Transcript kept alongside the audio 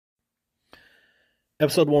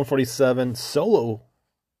Episode 147 solo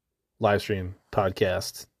live stream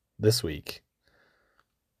podcast this week.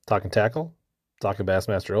 Talking tackle, talking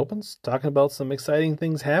Bassmaster Opens, talking about some exciting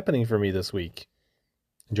things happening for me this week.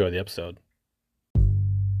 Enjoy the episode.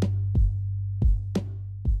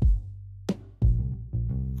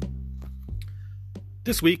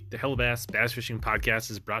 This week, the Hellabass Bass Fishing Podcast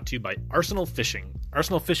is brought to you by Arsenal Fishing.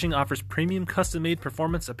 Arsenal Fishing offers premium custom-made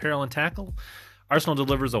performance apparel and tackle. Arsenal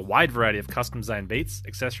delivers a wide variety of custom-designed baits,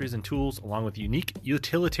 accessories, and tools, along with unique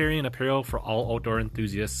utilitarian apparel for all outdoor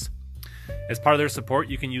enthusiasts. As part of their support,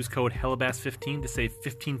 you can use code HELLABASS15 to save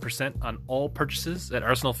 15% on all purchases at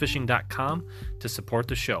arsenalfishing.com to support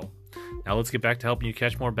the show. Now let's get back to helping you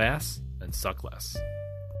catch more bass and suck less.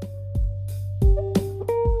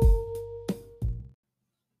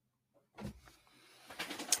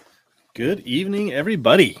 Good evening,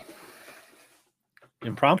 everybody.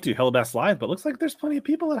 Impromptu Hellabass Live, but looks like there's plenty of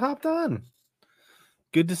people that hopped on.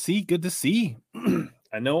 Good to see.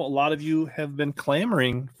 I know a lot of you have been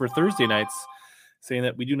clamoring for Thursday nights, saying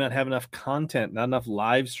that we do not have enough content, not enough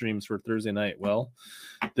live streams for Thursday night. Well,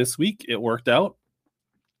 this week it worked out.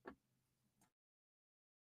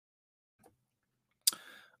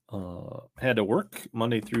 Had to work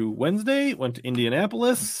Monday through Wednesday, went to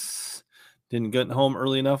Indianapolis, didn't get home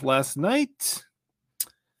early enough last night.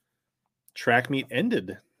 Track meet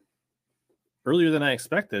ended earlier than I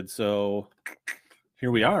expected, so here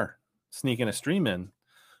we are, sneaking a stream in.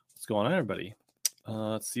 What's going on, everybody?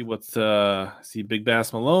 Let's see what's see Big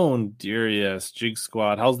Bass Malone, Darius, Jig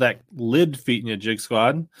Squad. How's that lid feeding you, Jig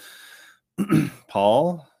Squad?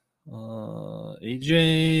 Paul,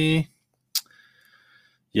 AJ.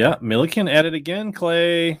 Yeah, Milliken at it again,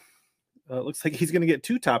 Clay. Looks like he's going to get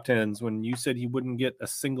 2 top 10s when you said he wouldn't get a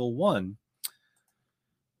single one.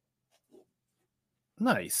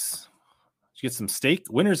 Nice. Did you get some steak?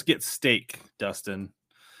 Winners get steak, Dustin.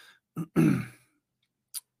 All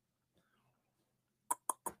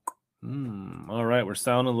right, we're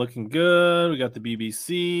sounding looking good. We got the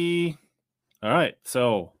BBC. All right,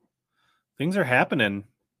 so things are happening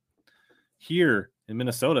here in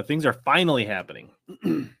Minnesota. Things are finally happening.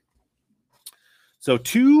 So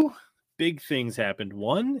 2 big things happened.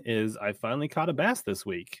 One is I finally caught a bass this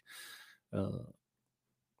week.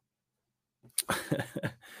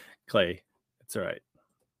 Clay, it's all right.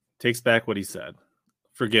 Takes back what he said.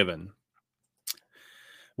 Forgiven.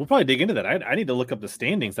 We'll probably dig into that. I need to look up the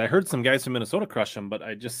standings. I heard some guys from Minnesota crush them, but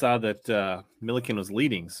I just saw that Milliken was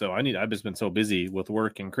leading. So I've just been so busy with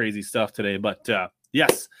work and crazy stuff today. But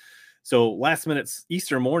yes. So last minute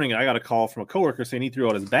Easter morning, I got a call from a coworker saying he threw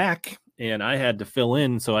out his back, and I had to fill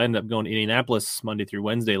in. So I ended up going to Indianapolis Monday through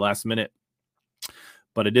Wednesday last minute.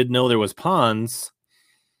 But I did know there was ponds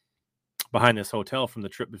behind this hotel from the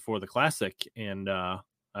trip before the Classic, and I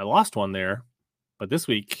lost one there. But this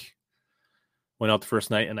week, went out the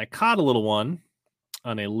first night, and I caught a little one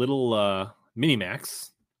on a little Mini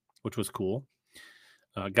Max, which was cool.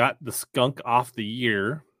 Got the skunk off the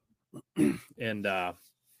year, and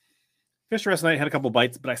fished the rest of the night, had a couple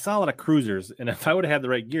bites, but I saw a lot of cruisers, and if I would have had the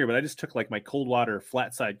right gear, but I just took like my cold water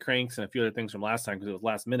flat side cranks and a few other things from last time because it was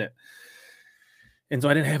last minute. And so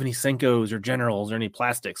I didn't have any Senkos or Generals or any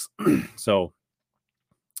plastics. So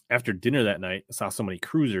after dinner that night, I saw so many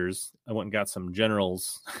cruisers. I went and got some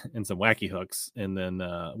Generals and some wacky hooks, and then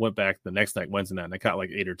went back the next night, Wednesday night, and I caught like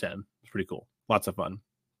 8 or 10. It was pretty cool. Lots of fun.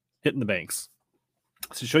 Hitting the banks.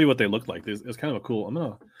 To show you what they look like, it's kind of a cool. I'm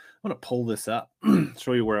gonna pull this up,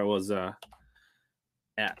 show you where I was at.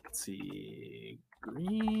 Let's see,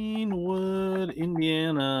 Greenwood,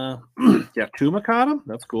 Indiana. Yeah, Tuma caught him.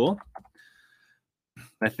 That's cool.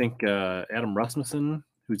 I think Adam Rasmussen,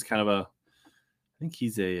 who's kind of I think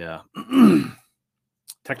he's a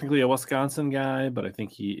technically a Wisconsin guy, but I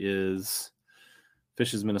think he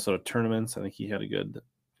fishes Minnesota tournaments. I think he had a good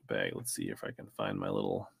bag. Let's see if I can find my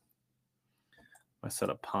set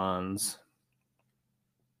of ponds.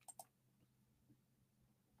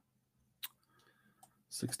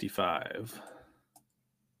 $65.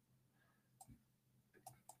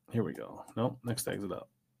 Here we go. Nope, next tag's it up.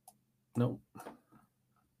 Nope.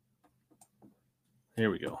 Here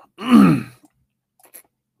we go.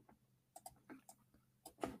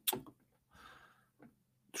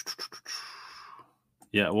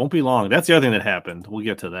 Yeah, it won't be long. That's the other thing that happened. We'll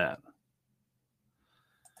get to that.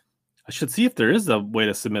 I should see if there is a way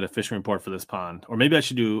to submit a fishing report for this pond, or maybe I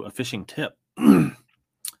should do a fishing tip.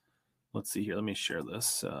 Let's see here. Let me share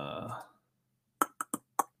this.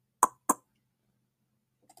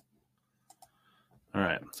 All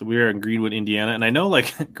right, so we are in Greenwood, Indiana, and I know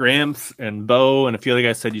like Gramps and Bo and a few other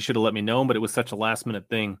guys said you should have let me know, but it was such a last minute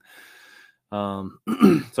thing. So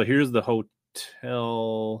here's the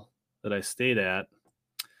hotel that I stayed at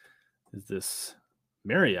is this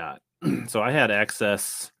Marriott. So I had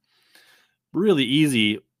access really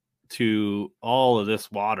easy to all of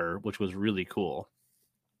this water, which was really cool.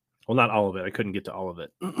 Well, not all of it. I couldn't get to all of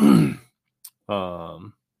it.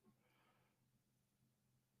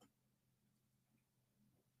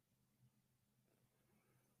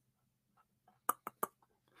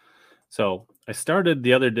 So I started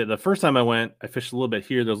the other day. The first time I went, I fished a little bit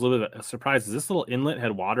here. There was a little bit of a surprise. This little inlet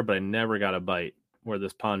had water, but I never got a bite where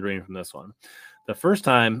this pond drained from this one. The first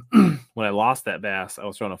time when I lost that bass, I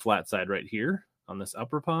was throwing a flat side right here on this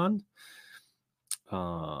upper pond.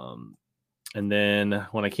 And then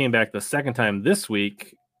when I came back the second time this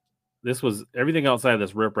week, this was everything outside of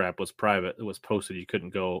this riprap was private. It was posted. You couldn't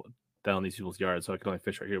go down these people's yards, so I could only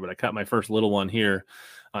fish right here. But I caught my first little one here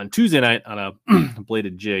on Tuesday night on a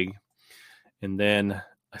bladed jig. And then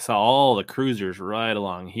I saw all the cruisers right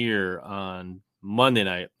along here on Monday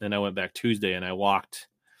night. Then I went back Tuesday and I walked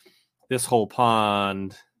this whole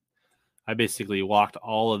pond. I basically walked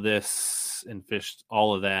all of this and fished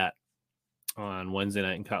all of that on Wednesday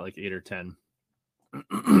night and caught like 8 or 10.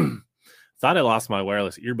 Thought I lost my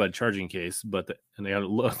wireless earbud charging case, but I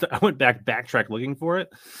went backtrack looking for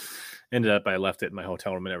it. Ended up I left it in my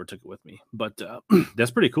hotel room and never took it with me. But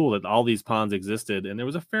that's pretty cool that all these ponds existed, and there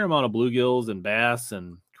was a fair amount of bluegills and bass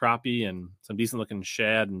and crappie and some decent looking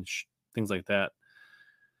shad and things like that.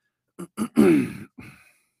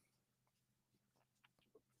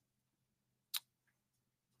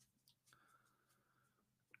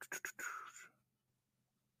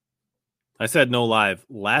 I said no live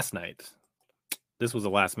last night. This was a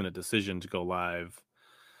last minute decision to go live.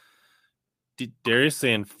 Darius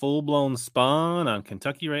saying full blown spawn on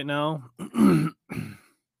Kentucky right now.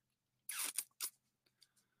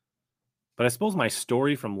 But I suppose my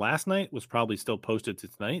story from last night was probably still posted to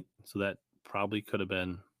tonight. So that probably could have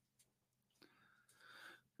been.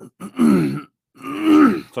 So I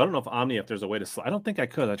don't know if Omnia, if there's a way to. I don't think I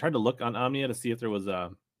could. I tried to look on Omnia to see if there was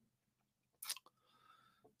a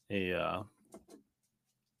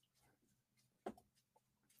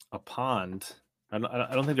pond. I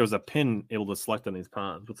don't think there was a pin able to select on these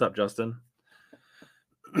ponds. What's up, Justin?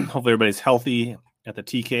 Hopefully everybody's healthy at the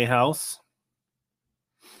TK house.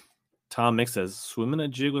 Tom Mix says, swimming a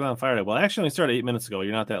jig with on fire day. Well, I actually only started 8 minutes ago.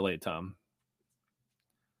 You're not that late, Tom.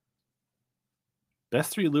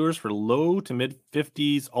 Best 3 lures for low to mid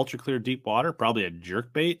 50s ultra clear deep water. Probably a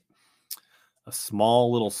jerk bait, a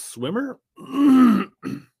small little swimmer, and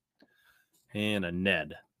a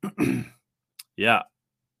Ned. Yeah.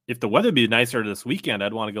 If the weather be nicer this weekend,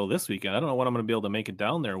 I'd want to go this weekend. I don't know when I'm going to be able to make it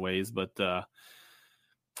down there ways, but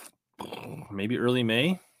maybe early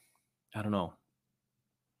May. I don't know.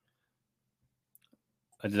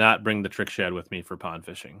 I did not bring the trick shad with me for pond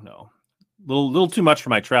fishing. No, little too much for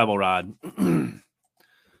my travel rod.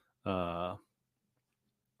 Let's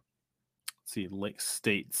see, Lake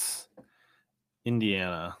States,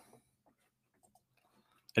 Indiana.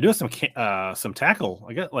 I do have some tackle.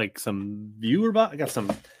 I got like some viewer box. I got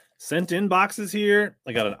some sent in boxes here.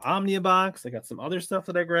 I got an Omnia box. I got some other stuff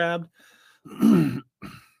that I grabbed.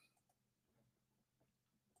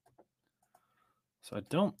 So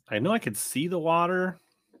I know I could see the water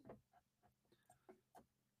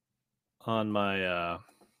on my,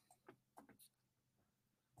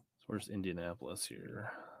 where's Indianapolis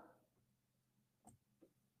here?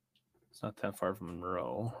 It's not that far from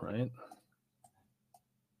Monroe, right?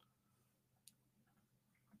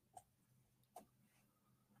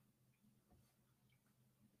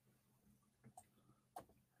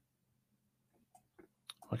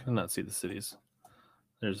 Why can I not see the cities?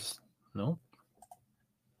 There's no.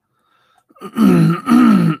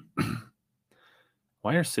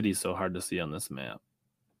 Why are cities so hard to see on this map?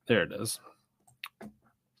 There it is.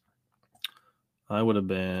 I would have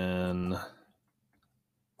been.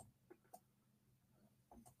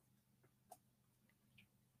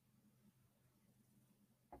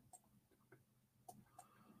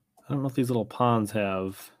 I don't know if these little ponds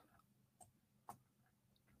have.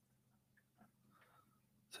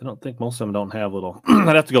 I don't think most of them don't have little.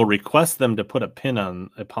 I'd have to go request them to put a pin on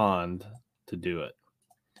a pond to do it.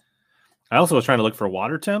 I also was trying to look for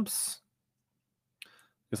water temps. I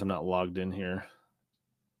guess I'm not logged in here.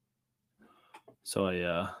 So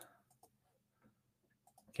I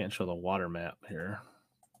can't show the water map here.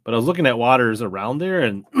 But I was looking at waters around there,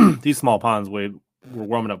 and these small ponds were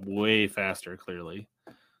warming up way faster, clearly.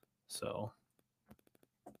 So.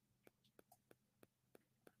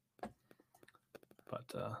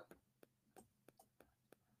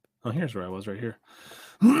 But here's where I was right here.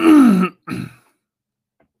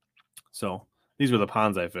 So these were the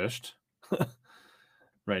ponds I fished.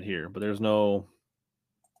 right here, but there's no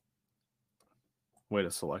way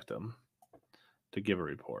to select them to give a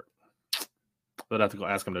report. But I'd have to go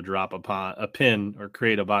ask them to drop a pin or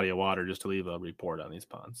create a body of water just to leave a report on these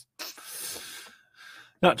ponds.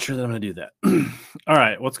 Not sure that I'm going to do that. All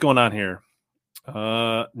right, what's going on here?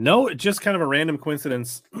 No, it's just kind of a random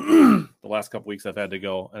coincidence. The last couple weeks I've had to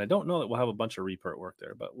go, and I don't know that we'll have a bunch of report work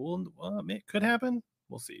there, but it could happen.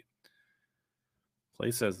 We'll see.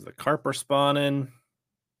 Play says the carp are spawning.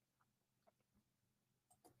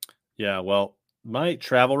 Yeah, well, my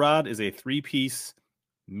travel rod is a 3-piece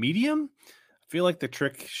medium. I feel like the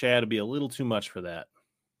trick shad would be a little too much for that.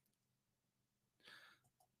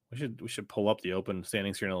 We should pull up the open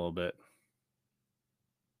standings here in a little bit.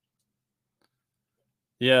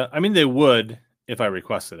 Yeah, I mean, they would if I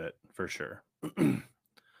requested it, for sure. I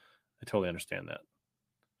totally understand that.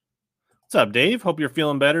 What's up, Dave? Hope you're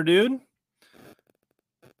feeling better, dude.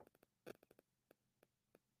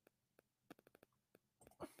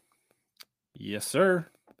 Yes, sir.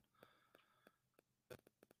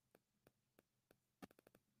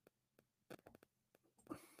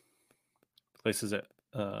 Places it.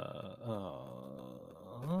 We're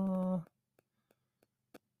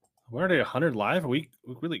already 100 live. We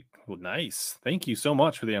really nice. Thank you so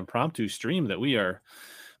much for the impromptu stream that we are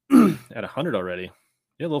at 100 already.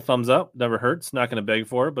 Yeah, a little thumbs up. Never hurts. Not going to beg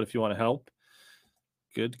for it, but if you want to help.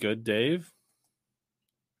 Good, Dave.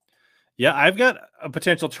 Yeah, I've got a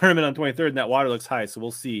potential tournament on 23rd, and that water looks high, so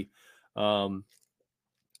we'll see. As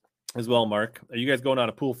well, Mark. Are you guys going on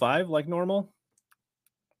a pool 5 like normal?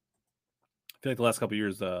 I feel like the last couple of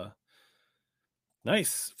years,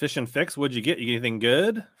 nice. Fish and Fix. What'd you get? You get anything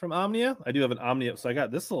good from Omnia? I do have an Omnia. So I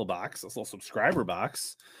got this little box, this little subscriber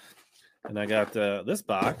box. And I got this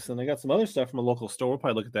box. And I got some other stuff from a local store. We'll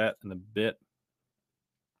probably look at that in a bit.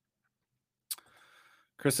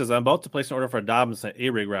 Chris says, I'm about to place an order for a Dobbins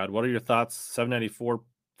A-Rig rod. What are your thoughts?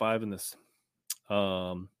 794.5 in this.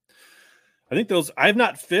 I think those, I've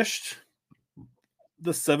not fished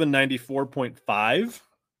the 794.5.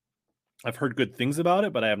 I've heard good things about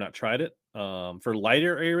it, but I have not tried it. For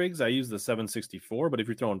lighter A-rigs, I use the 764, but if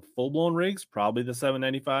you're throwing full-blown rigs, probably the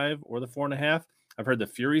 795 or the 4.5. I've heard the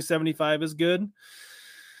Fury 75 is good.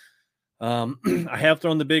 I have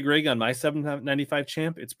thrown the big rig on my 795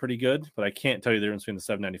 Champ. It's pretty good, but I can't tell you the difference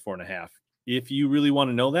between the 794.5. If you really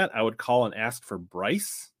want to know that, I would call and ask for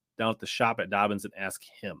Bryce down at the shop at Dobbins and ask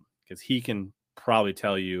him, because he can probably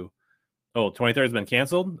tell you, 23rd has been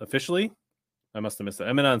canceled officially. I must have missed that.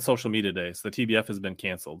 I'm in on social media today, so the TBF has been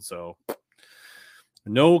canceled. So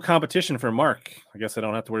no competition for Mark. I guess I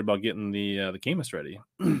don't have to worry about getting the Camus ready.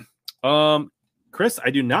 Chris, I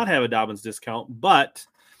do not have a Dobbins discount, but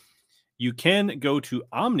you can go to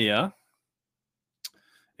Omnia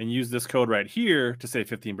and use this code right here to save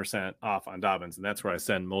 15% off on Dobbins, and that's where I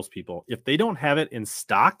send most people. If they don't have it in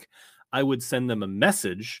stock, I would send them a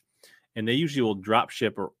message, and they usually will drop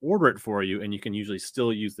ship or order it for you, and you can usually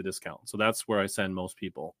still use the discount. So that's where I send most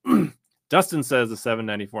people. Dustin says the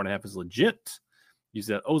 794.5 is legit. Use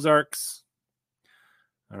that Ozarks.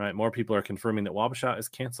 All right, more people are confirming that Wabasha is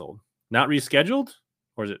canceled. Not rescheduled,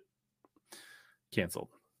 or is it canceled?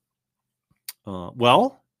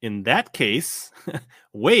 Well, in that case,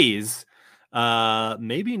 Waze,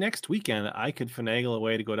 maybe next weekend I could finagle a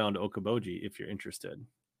way to go down to Okoboji if you're interested.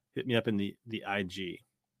 Hit me up in the IG.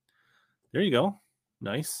 There you go.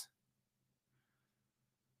 Nice.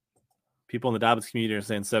 People in the Dobbins community are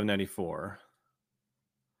saying 794.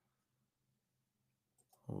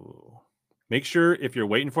 Ooh. Make sure if you're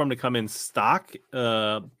waiting for them to come in stock,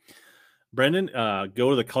 Brendan, go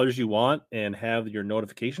to the colors you want and have your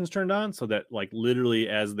notifications turned on so that, like, literally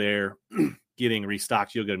as they're getting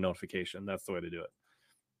restocked, you'll get a notification. That's the way to do it.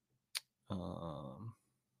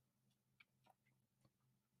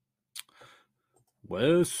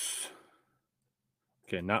 Wes.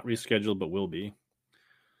 Okay, not rescheduled, but will be.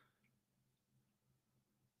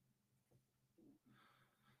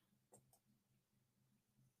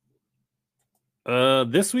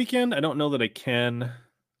 This weekend, I don't know that I can.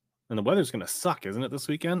 And the weather's going to suck, isn't it, this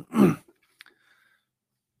weekend?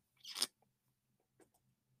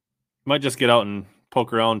 Might just get out and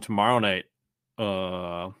poke around tomorrow night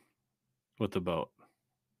with the boat.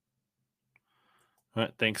 All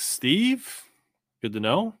right, thanks, Steve. Good to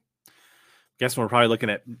know. Guess we're probably looking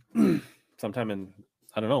at sometime in,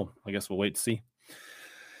 I don't know. I guess we'll wait to see.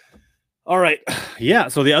 All right. Yeah,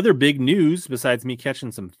 so the other big news, besides me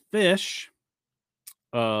catching some fish,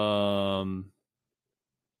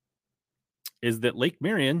 is that Lake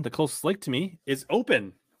Marion, the closest lake to me, is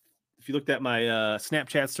open if you looked at my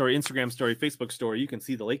Snapchat story, Instagram story, Facebook story, you can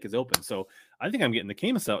see the lake is open. So I think I'm getting the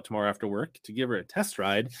Camus out tomorrow after work to give her a test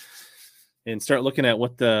ride and start looking at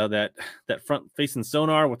what that front facing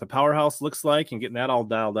sonar, what the powerhouse looks like, and getting that all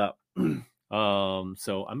dialed up.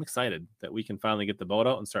 So I'm excited that we can finally get the boat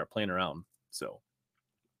out and start playing around. So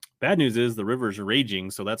bad news is the river's raging,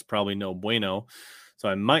 so that's probably no bueno. So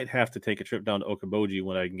I might have to take a trip down to Okoboji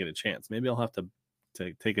when I can get a chance. Maybe I'll have to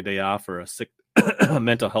take a day off or a sick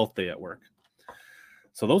mental health day at work.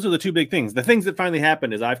 So those are the two big things. The things that finally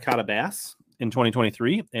happened is I've caught a bass in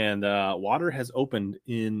 2023, and water has opened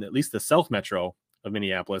in at least the South Metro of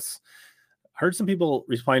Minneapolis. Heard some people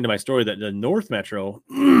replying to my story that the North Metro,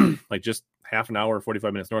 like just half an hour,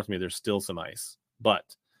 45 minutes north of me, there's still some ice.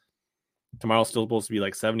 But tomorrow's still supposed to be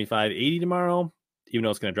like 75, 80 tomorrow, even though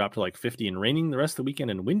it's going to drop to like 50 and raining the rest of the weekend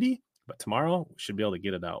and windy. But tomorrow we should be able to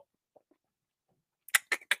get it out.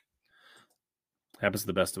 Happens to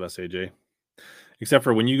the best of us, AJ. Except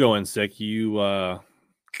for when you go in sick, you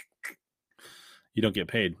don't get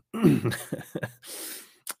paid.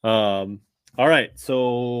 All right,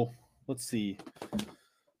 so let's see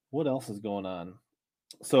what else is going on.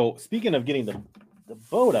 So speaking of getting the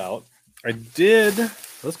boat out,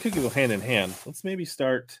 let's could go hand in hand. Let's maybe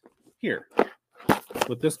start here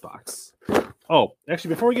with this box. Oh, actually,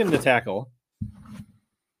 before we get into tackle,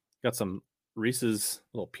 got some Reese's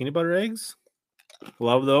little peanut butter eggs.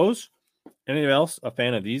 Love those. Anyone else a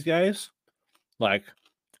fan of these guys? Like,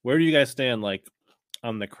 where do you guys stand, like,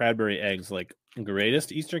 on the Cadbury eggs? Like,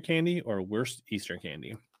 greatest Easter candy or worst Easter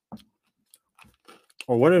candy?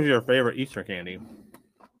 Or what is your favorite Easter candy?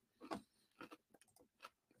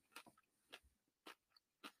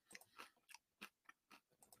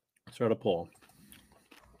 Start a poll.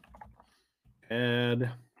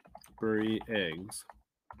 Cadbury eggs.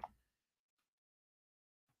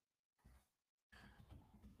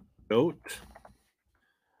 Goat.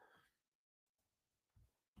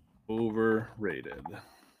 Overrated.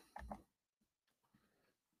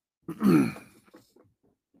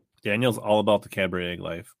 Daniel's all about the Cadbury egg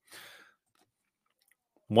life.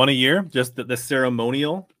 One a year, just the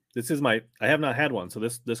ceremonial. This is I have not had one, so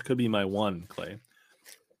this could be my one, Clay.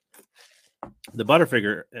 The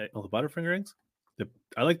Butterfinger, the Butterfinger eggs?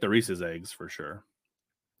 I like the Reese's eggs for sure.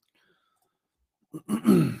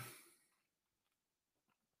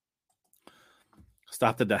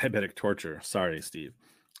 Stop the diabetic torture. Sorry, Steve.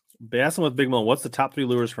 Bassin with Big Mo, what's the top 3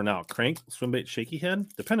 lures for now? Crank, swimbait, shaky head?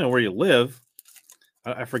 Depending on where you live.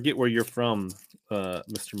 I forget where you're from,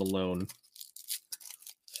 Mr. Malone.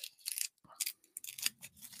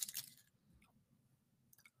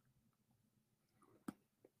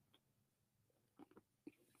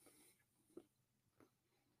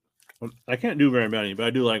 I can't do very many, but I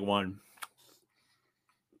do like one.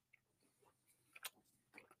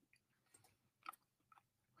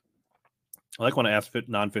 I like when I ask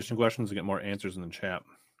non-fishing questions to get more answers in the chat.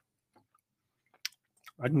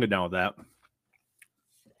 I can get down with that.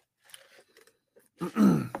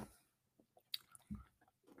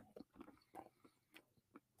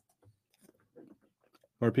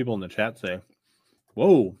 What do people in the chat say?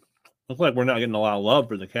 Whoa, looks like we're not getting a lot of love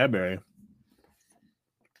for the Cadbury.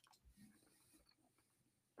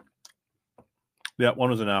 Yeah,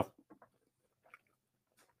 one was enough.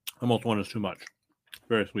 Almost one is too much.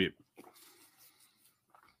 Very sweet.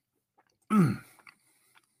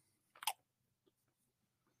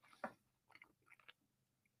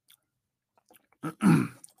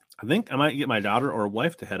 I think I might get my daughter or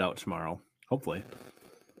wife to head out tomorrow. Hopefully.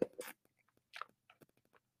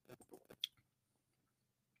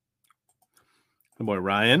 Good boy,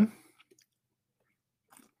 Ryan.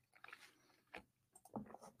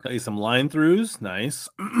 Got you some line throughs. Nice.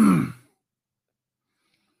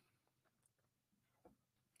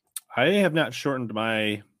 I have not shortened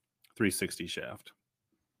my 360 shaft.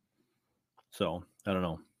 So, I don't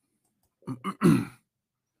know.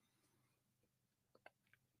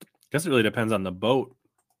 Guess it really depends on the boat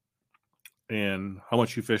and how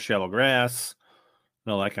much you fish shallow grass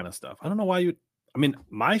and all that kind of stuff. I don't know why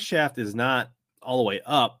my shaft is not all the way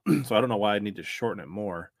up, so I don't know why I need to shorten it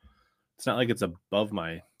more. It's not like it's above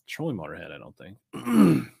my trolling motor head, I don't think.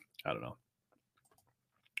 I don't know.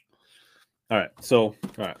 All right,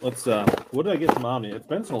 let's what did I get from Omni? It's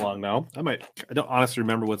been so long now. I don't honestly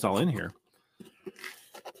remember what's all in here.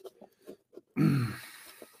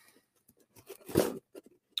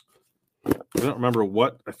 I don't remember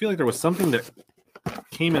what. I feel like there was something that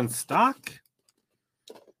came in stock,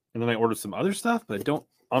 and then I ordered some other stuff, but I don't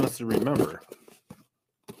honestly remember.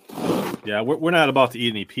 Yeah, we're not about to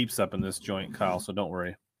eat any peeps up in this joint, Kyle, so don't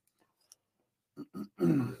worry.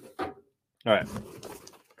 All right.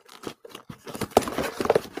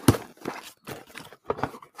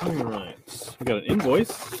 All right. We got an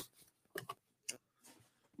invoice.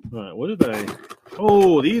 All right. What did I...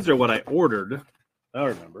 Oh, these are what I ordered. I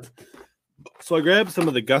remember. So I grabbed some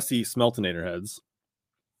of the Gussie Smeltinator heads.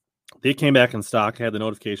 They came back in stock, had the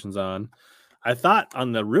notifications on. I thought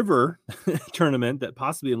on the river tournament that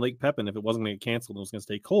possibly in Lake Pepin, if it wasn't going to get canceled and it was going to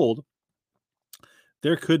stay cold,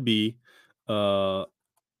 there could be, but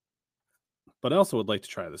I also would like to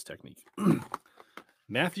try this technique.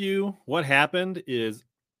 Matthew, what happened is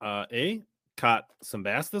caught some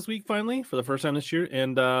bass this week finally for the first time this year,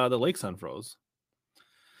 and the lakes unfroze.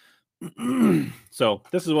 So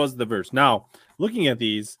this was the verse. Now, looking at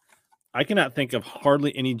these, I cannot think of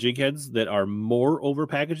hardly any jig heads that are more over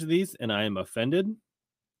packaged than these, and I am offended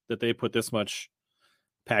that they put this much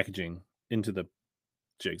packaging into the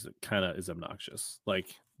jigs. It kind of is obnoxious.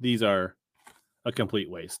 Like, these are a complete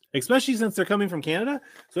waste, especially since they're coming from Canada.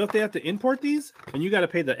 So if they have to import these and you got to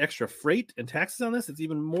pay the extra freight and taxes on this, it's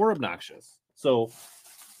even more obnoxious. So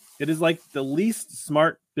it is like the least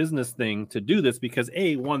smart business thing to do this because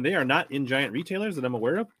one, they are not in giant retailers that I'm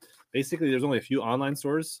aware of. Basically, there's only a few online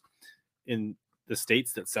stores in the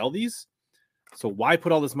states that sell these. So why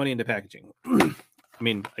put all this money into packaging? I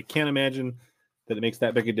mean, I can't imagine that it makes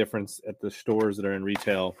that big a difference at the stores that are in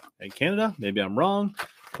retail in Canada. Maybe I'm wrong,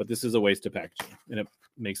 but this is a waste of packaging and it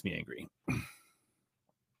makes me angry.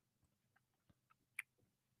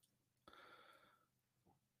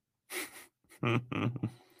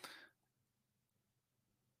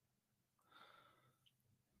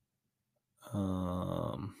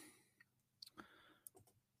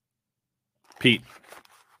 Pete,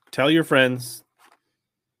 tell your friends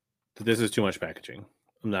that this is too much packaging.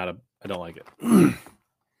 I don't like it.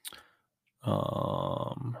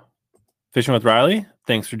 Fishing with Riley,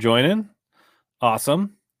 thanks for joining.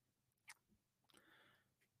 Awesome.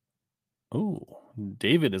 Oh,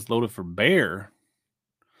 David is loaded for bear.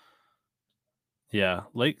 Yeah,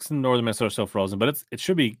 lakes in northern Minnesota are still frozen, but it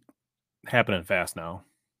should be happening fast now.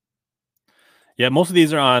 Yeah, most of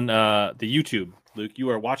these are on the YouTube. Luke, you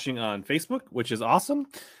are watching on Facebook, which is awesome,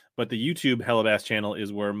 but the YouTube Hellabass channel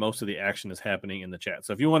is where most of the action is happening in the chat.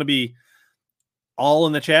 So if you want to be all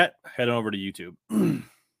in the chat, head on over to YouTube.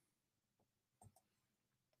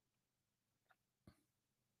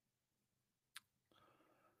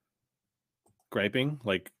 Griping?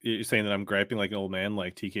 Like, you're saying that I'm griping like an old man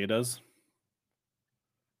like TK does?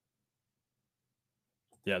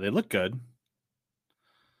 Yeah, they look good.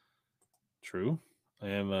 True. I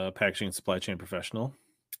am a packaging and supply chain professional.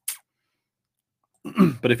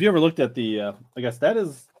 But if you ever looked at the, I guess that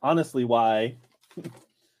is honestly why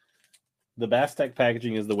the Bass Tech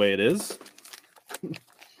packaging is the way it is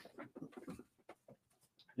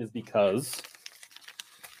because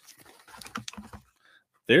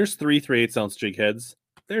there's 3 3/8 ounce jig heads.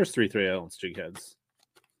 There's 3 3/8 ounce jig heads.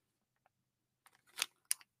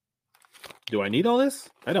 Do I need all this?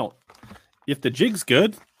 I don't. If the jig's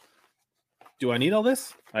good, do I need all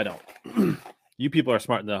this? I don't. You people are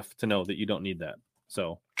smart enough to know that you don't need that.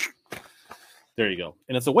 So there you go.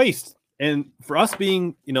 And it's a waste. And for us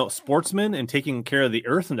being, sportsmen and taking care of the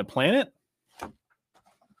earth and the planet,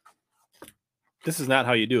 this is not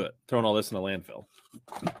how you do it. Throwing all this in a landfill.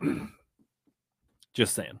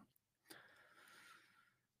 Just saying.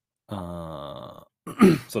 So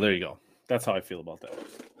there you go. That's how I feel about that.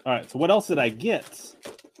 All right. So what else did I get?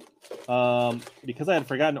 Because I had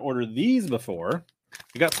forgotten to order these before,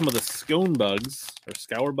 I got some of the scone bugs or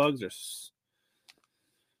scour bugs or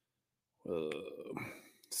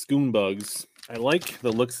scoon bugs. I like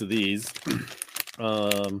the looks of these.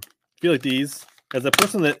 Feel like these, as a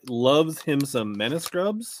person that loves him some Menace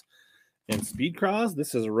Scrubs and Speed Craws,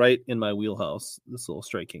 this is right in my wheelhouse. This little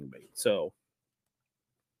Strike King bait. So,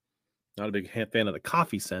 not a big fan of the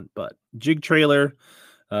coffee scent, but jig trailer,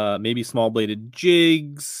 maybe small bladed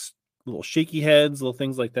jigs, little shaky heads, little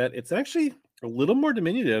things like that. It's actually a little more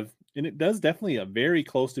diminutive, and it does definitely very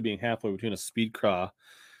close to being halfway between a Speed Craw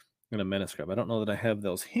and a Menace Scrub. I don't know that I have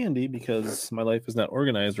those handy because my life is not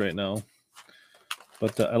organized right now,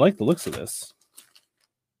 but I like the looks of this.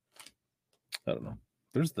 I don't know.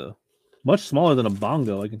 There's the much smaller than a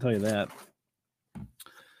bongo, I can tell you that.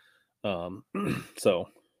 So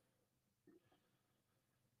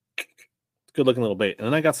good looking little bait. And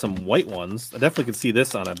then I got some white ones. I definitely could see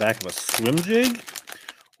this on the back of a swim jig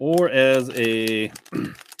or as a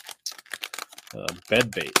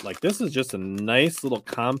bed bait. Like, this is just a nice little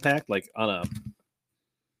compact, like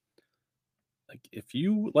if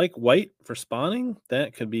you like white for spawning,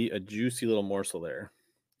 that could be a juicy little morsel there.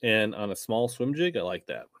 And on a small swim jig, I like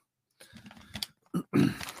that.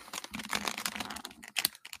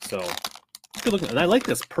 So good looking. And I like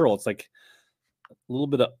this pearl. It's like A little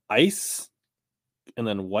bit of ice and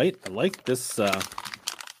then white. I like this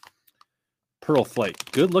Pearl Flight.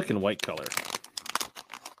 Good looking white color.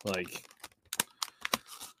 Like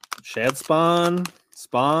shad spawn,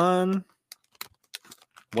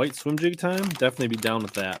 white swim jig time. Definitely be down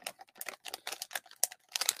with that.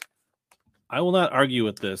 I will not argue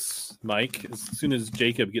with this, Mike, as soon as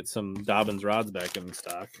Jacob gets some Dobyns rods back in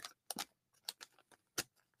stock.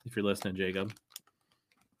 If you're listening, Jacob.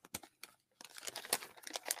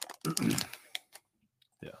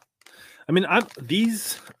 Yeah. I mean, at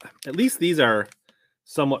least these are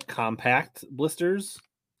somewhat compact blisters,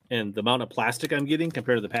 and the amount of plastic I'm getting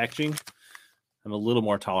compared to the packaging, I'm a little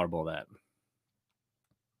more tolerable of that.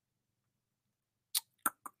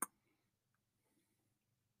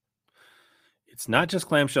 It's not just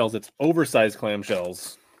clamshells, it's oversized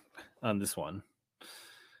clamshells on this one.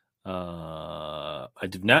 I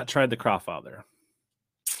did not try the Crawfather.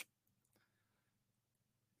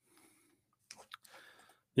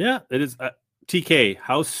 Yeah, it is. TK,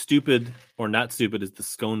 how stupid or not stupid is the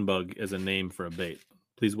scone bug as a name for a bait?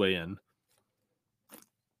 Please weigh in.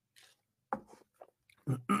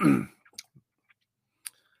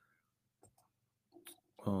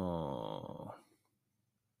 Oh.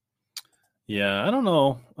 Yeah, I don't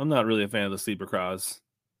know. I'm not really a fan of the sleeper craws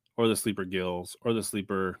or the sleeper gills or the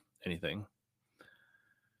sleeper anything.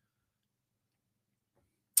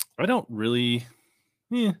 I don't really.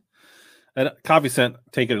 Coffee scent,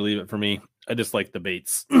 take it or leave it for me. I just like the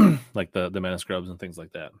baits, like the mana scrubs and things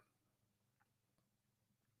like that.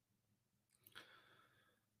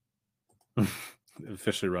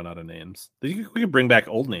 Officially run out of names. We can bring back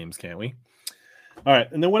old names, can't we? All right,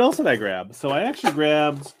 and then what else did I grab? So I actually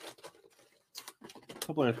grabbed a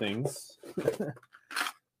couple other things.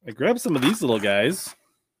 I grabbed some of these little guys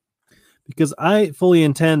because I fully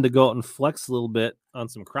intend to go out and flex a little bit on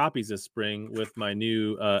some crappies this spring with my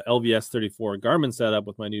new LVS 34 Garmin setup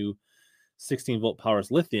with my new 16-volt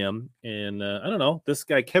Powers lithium. And I don't know, this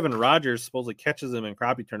guy Kevin Rogers supposedly catches them in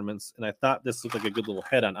crappie tournaments, and I thought this looked like a good little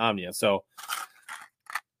head on Omnia. So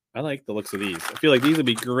I like the looks of these. I feel like these would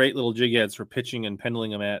be great little jig heads for pitching and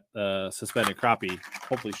pendling them at suspended crappie,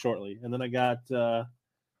 hopefully shortly. And then I got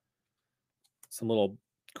some little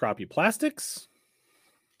crappie plastics,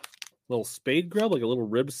 little spade grub, like a little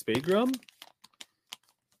ribbed spade grub.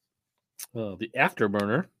 The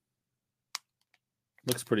Afterburner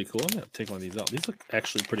looks pretty cool. I'm going to take one of these out. These look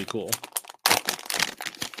actually pretty cool.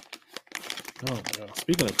 Oh, my God.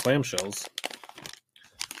 Speaking of clamshells,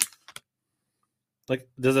 like,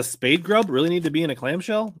 does a spade grub really need to be in a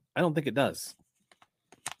clamshell? I don't think it does.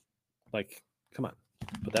 Like, come on.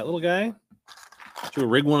 But that little guy, should we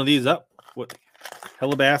rig one of these up? What?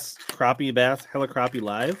 Hellabass, crappie bass, hella crappie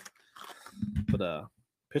live. But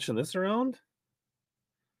pitching this around.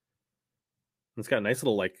 It's got a nice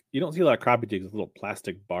little, like, you don't see a lot of crappie jigs with little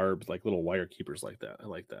plastic barbs, like little wire keepers like that. I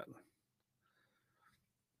like that.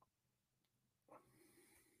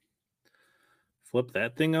 Flip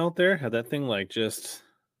that thing out there. Have that thing like just.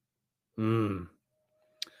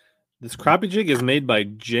 This crappie jig is made by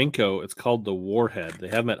Jenko. It's called the Warhead. They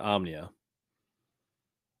have them at Omnia.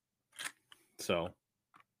 So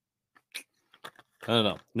I don't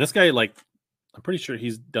know. And this guy, like, I'm pretty sure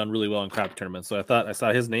he's done really well in crappie tournaments. So I thought I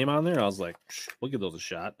saw his name on there. I was like, we'll give those a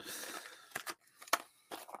shot.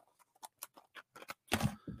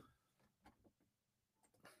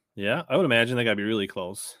 Yeah, I would imagine they got to be really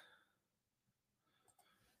close.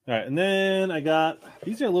 All right, and then I got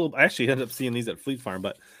these are a little. I actually ended up seeing these at Fleet Farm,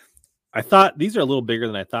 but I thought these are a little bigger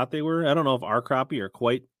than I thought they were. I don't know if our crappie are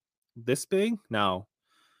quite this big. Now,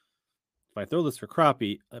 if I throw this for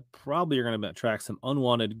crappie, I probably are going to attract some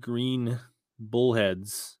unwanted green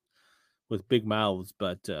bullheads with big mouths,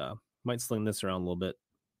 but might sling this around a little bit,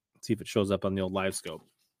 see if it shows up on the old live scope.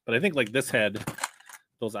 But I think like this head,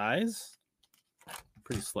 those eyes,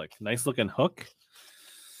 pretty slick. Nice looking hook.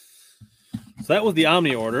 So that was the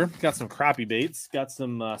Omni order. Got some crappie baits, got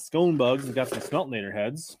some scone bugs, and got some Smeltinator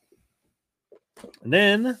heads. And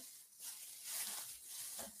then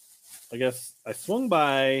I guess I swung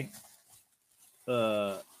by.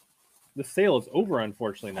 The sale is over,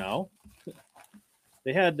 unfortunately, now.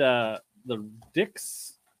 They had the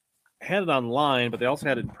Dick's had it online, but they also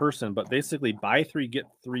had it in person. But basically, buy 3, get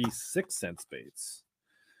 3 6-cent baits.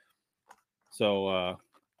 So,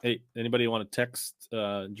 hey, anybody want to text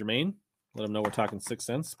Jermaine? Let him know we're talking 6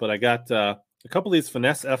 cents. But I got a couple of these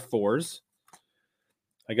Finesse F4s.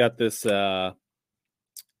 I got this hologram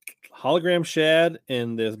shad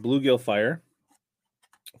and this bluegill fire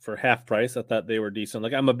for half price. I thought they were decent.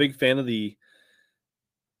 Like, I'm a big fan of the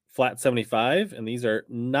flat 75, and these are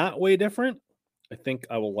not way different. I think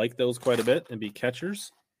I will like those quite a bit and be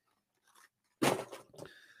catchers.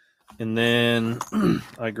 And then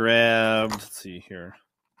I grabbed, let's see here,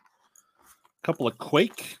 a couple of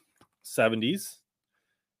Quake 70s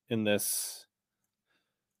in this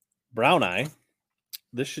brown eye.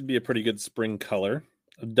 This should be a pretty good spring color.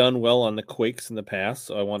 I've done well on the Quakes in the past,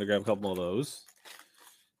 so I want to grab a couple of those.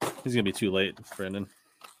 He's going to be too late, Brandon.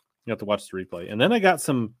 You have to watch the replay. And then I got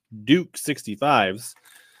some Duke 65s.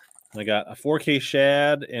 I got a 4K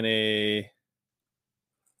Shad and a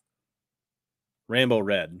Rainbow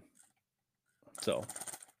Red. So,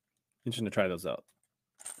 interesting to try those out.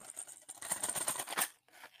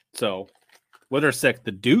 So, what are sick,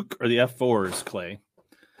 the Duke or the F4s, Clay?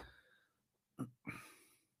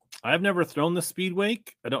 I've never thrown the Speed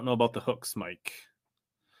Wake. I don't know about the hooks, Mike.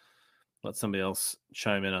 Let somebody else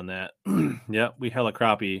chime in on that. Yeah, we hella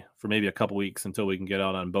crappie for maybe a couple weeks until we can get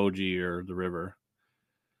out on Bogie or the river.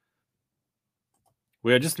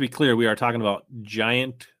 We are, just to be clear, we are talking about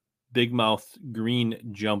giant, big mouth,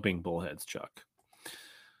 green jumping bullheads, Chuck.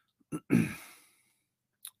 The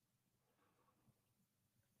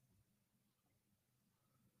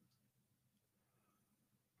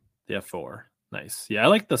F4. Nice. Yeah, I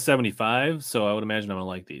like the 75, so I would imagine I'm going to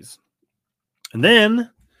like these. And then,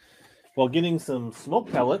 while getting some smoke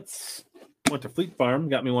pellets, went to Fleet Farm,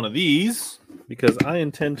 got me one of these, because I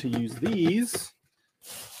intend to use these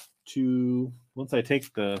to, once I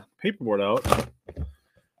take the paperboard out,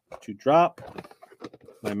 to drop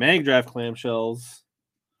my Magdraft clamshells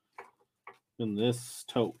in this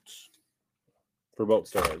tote for boat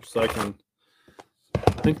storage. So I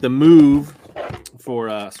think the move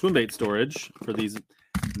for swim bait storage for these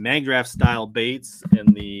Magdraft style baits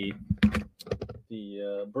and the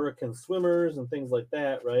Burrican swimmers and things like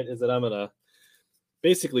that, right, is that I'm going to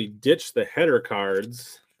basically ditch the header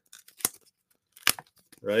cards,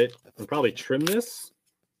 right, and probably trim this.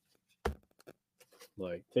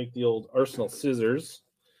 Like, take the old Arsenal scissors,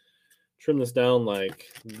 trim this down like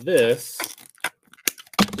this,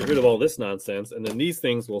 get rid of all this nonsense, and then these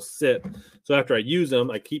things will sit. So after I use them,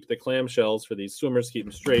 I keep the clamshells for these swimmers, keep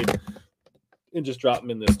them straight, and just drop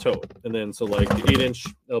them in this tote. And then, so like the 8-inch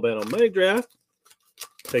Albano Magdraft,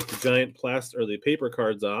 take the giant plastic or the paper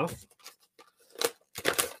cards off,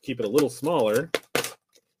 keep it a little smaller.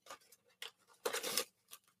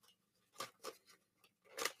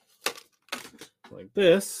 Like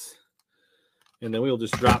this. And then we'll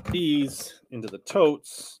just drop these into the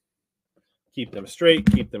totes, keep them straight,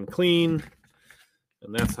 keep them clean.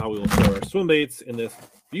 And that's how we will store our swim baits in this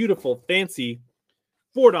beautiful, fancy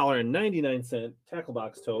 $4.99 tackle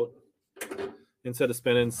box tote, instead of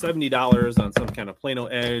spending $70 on some kind of Plano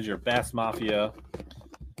Edge or Bass Mafia.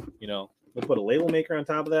 You know, we'll put a label maker on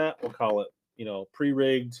top of that. We'll call it, you know,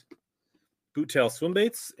 pre-rigged boot tail swim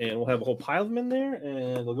baits, and we'll have a whole pile of them in there,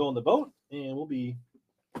 and they'll go in the boat, and we'll be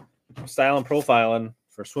styling, profiling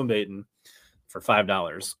for swim baiting for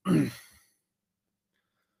 $5.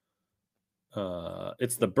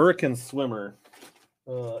 It's the Burrican Swimmer.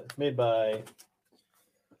 It's made by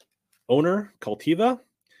owner Cultiva.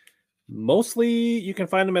 Mostly you can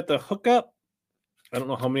find them at the Hookup. I don't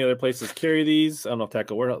know how many other places carry these. I don't know if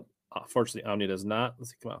Tackle Warehouse. Unfortunately, Omni does not. Let's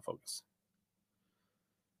see. Come on, focus.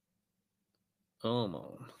 Oh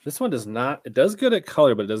no, this one does not. It does good at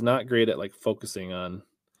color, but it does not great at like focusing on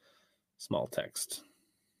small text.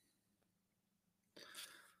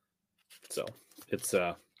 So it's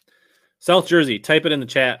South Jersey. Type it in the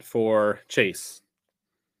chat for Chase.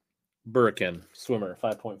 Burrican Swimmer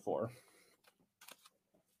 5.4.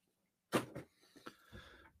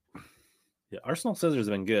 Yeah, Arsenal scissors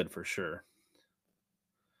have been good for sure.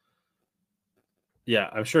 Yeah,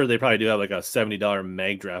 I'm sure they probably do have like a $70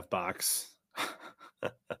 Magdraft box.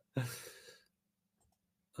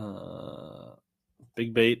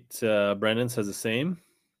 Big Bait Brendan says the same.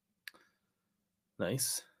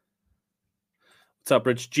 Nice. What's up,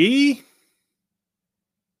 Rich G?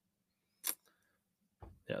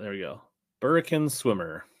 Yeah, there we go. Burrican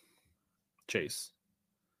Swimmer. Chase.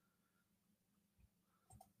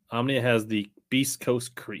 Omnia has the Beast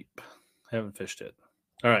Coast Creep. Haven't fished it.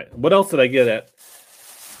 All right. What else did I get at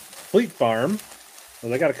Fleet Farm?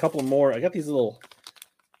 Well, I got a couple more. I got these little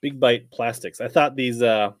Big Bite plastics. I thought these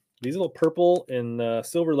little purple and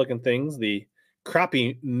silver looking things, the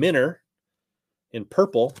crappie minnow in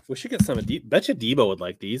purple. We should get some. Betcha Debo would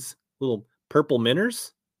like these little purple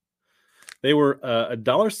minnows. They were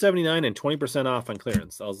 $1.79 and 20% off on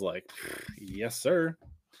clearance. I was like, yes, sir.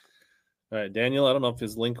 All right, Daniel, I don't know if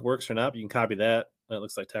his link works or not, but you can copy that. It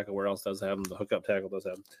looks like Tackle Warehouse does have them. The Hookup Tackle does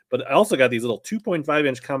have them. But I also got these little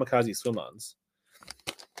 2.5-inch Kamikaze swim-ons.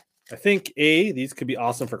 I think, these could be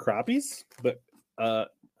awesome for crappies, but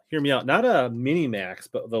hear me out. Not a mini max,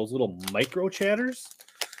 but those little micro chatters.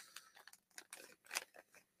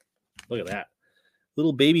 Look at that.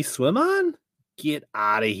 Little baby swim on? Get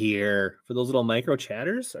out of here. For those little micro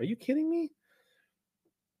chatters? Are you kidding me?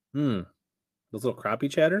 Those little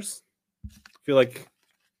crappie chatters? I feel like...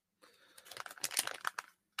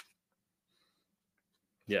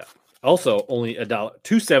 Yeah. Also, only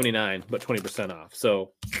 $2.79, but 20% off.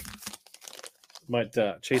 So, might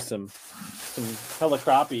chase some hella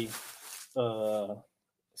crappie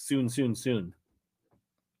soon.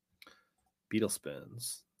 Beetle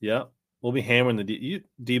spins. Yeah. We'll be hammering the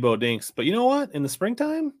Debo dinks. But you know what? In the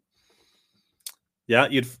springtime, yeah,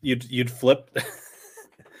 you'd flip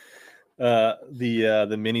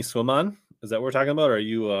the mini swim on. Is that what we're talking about? Or are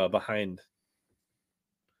you behind?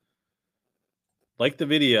 Like the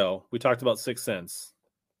video, we talked about 6 cents.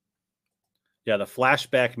 Yeah, the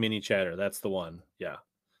flashback mini chatter. That's the one. Yeah.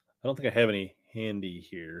 I don't think I have any handy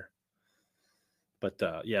here. But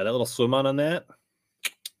yeah, that little swim on that.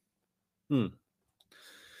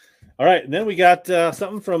 All right, and then we got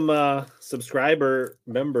something from subscriber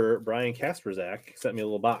member Brian Kasperzak. Sent me a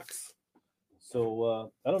little box.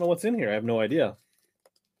 So I don't know what's in here. I have no idea.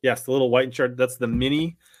 Yes, the little white and chart. That's the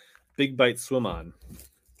mini Big Bite Swim On.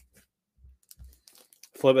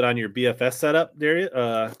 Flip it on your BFS setup, Darius,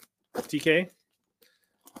 TK.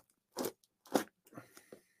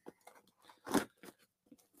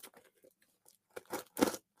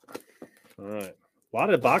 All right, a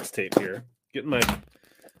lot of box tape here. Getting my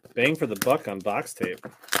bang for the buck on box tape.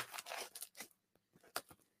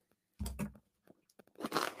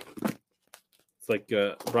 It's like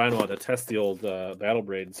Brian wanted to test the old Battle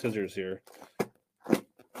Braid scissors here.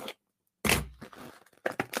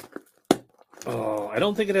 Oh, I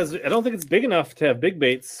don't think it's big enough to have big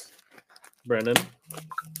baits, Brendan.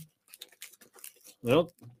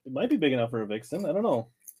 Well, it might be big enough for a Vixen. I don't know.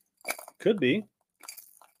 Could be.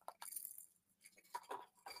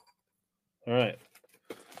 All right.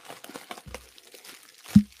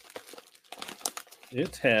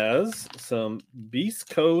 It has some Beast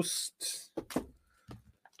Coast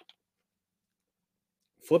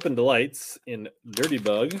Flippin' Delights in Dirty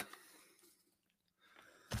Bug.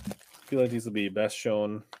 I feel like these will be best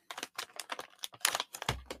shown.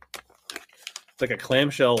 It's like a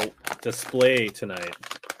clamshell display tonight.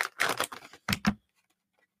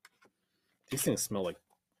 These things smell like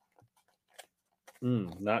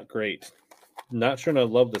not great. Not sure I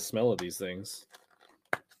love the smell of these things.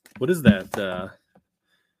 What is that?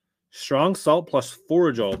 Strong salt plus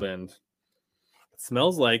forage all bend. It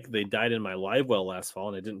smells like they died in my live well last fall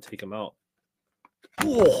and I didn't take them out.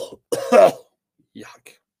 Oh,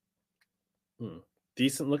 yuck.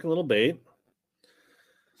 Decent looking little bait.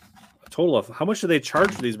 A total of how much do they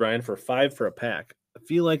charge for these, Brian? For 5 for a pack. I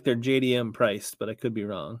feel like they're JDM priced, but I could be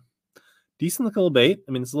wrong. Decent looking little bait.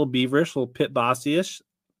 I mean, it's a little beaverish, a little pit bossy-ish.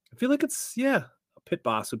 I feel like it's, a pit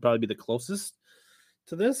boss would probably be the closest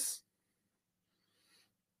to this.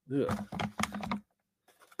 Ugh.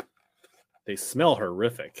 They smell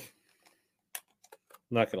horrific.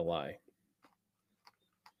 I'm not going to lie.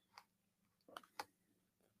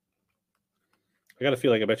 I got to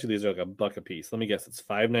feel like I bet you these are like $1 a piece. Let me guess. It's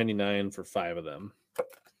 $5.99 for 5 of them.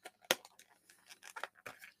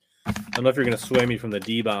 I don't know if you're going to sway me from the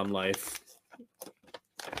D-bomb life.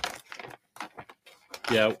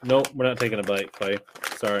 Yeah, no, we're not taking a bite, Clay.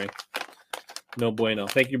 Sorry. No bueno.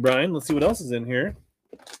 Thank you, Brian. Let's see what else is in here.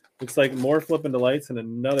 Looks like more Flippin' Delights in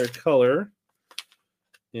another color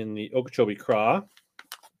in the Okeechobee Craw.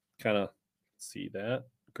 Kind of see that.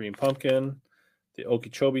 Green pumpkin. The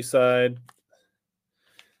Okeechobee side.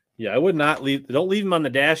 Yeah, I would not leave. Don't leave them on the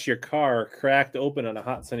dash of your car cracked open on a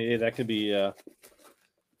hot sunny day. That could be. And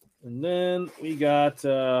then we got.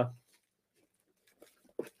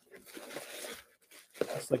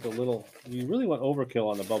 It's like a little. We really went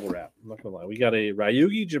overkill on the bubble wrap. I'm not gonna lie. We got a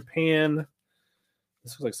Ryugi Japan.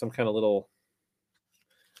 This looks like some kind of little.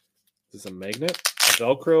 Is this a magnet? A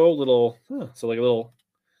Velcro little. So like a little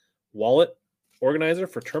wallet organizer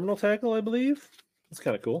for terminal tackle, I believe. That's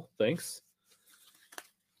kind of cool. Thanks.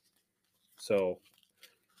 So,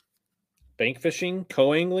 bank fishing,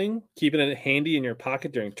 co-angling, keeping it handy in your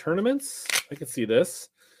pocket during tournaments. I can see this.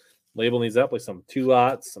 Labeling these up like some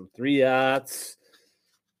 2-aughts, some 3-aughts,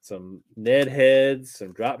 some Ned heads,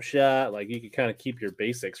 some drop shot. Like you can kind of keep your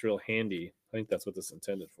basics real handy. I think that's what this is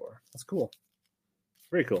intended for. That's cool.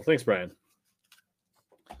 Very cool. Thanks, Brian.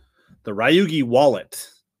 The Ryugi wallet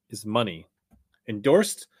is money.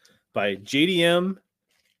 Endorsed by JDM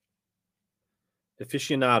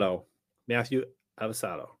aficionado Matthew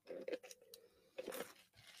Avasado.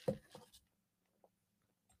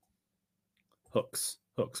 hooks.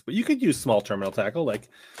 But you could use small terminal tackle. Like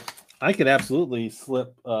I could absolutely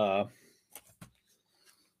slip, like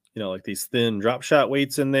these thin drop shot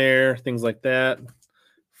weights in there, things like that.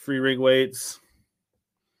 Free rig weights.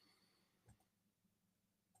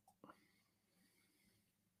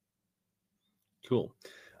 Cool.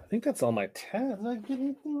 I think that's all my tackle. Did I get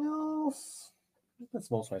anything else? I think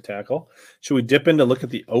that's most of my tackle. Should we dip in to look at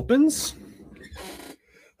the opens?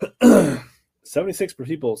 76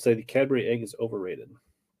 people say the Cadbury egg is overrated.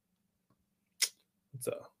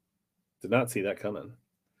 Did not see that coming.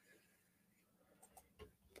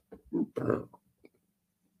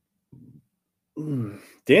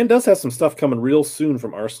 Dan does have some stuff coming real soon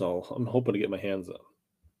from Arsenal. I'm hoping to get my hands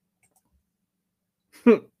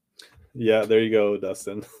on. Yeah, there you go,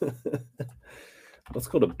 Dustin. Let's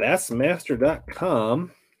go to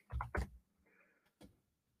bassmaster.com.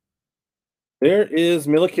 There is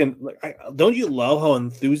Milliken. Don't you love how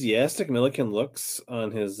enthusiastic Milliken looks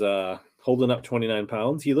on his holding up 29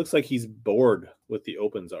 pounds? He looks like he's bored with the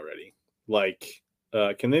opens already. Like,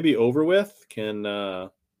 can they be over with? Can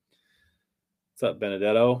what's up,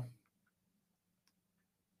 Benedetto?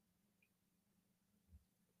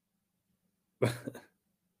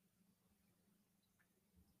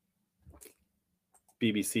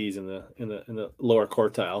 BBC's in the lower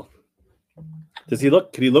quartile. Could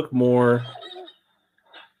he look more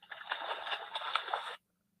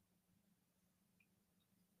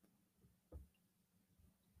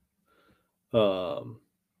All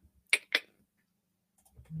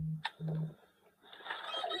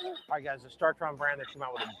right, guys, the Startron brand, they came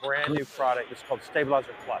out with a brand new product. It's called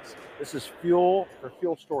Stabilizer Plus. This is fuel for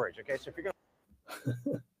fuel storage. Okay, so if you're going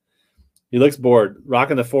He looks bored.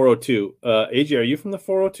 Rocking the 402. AJ, are you from the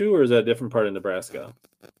 402 or is that a different part of Nebraska?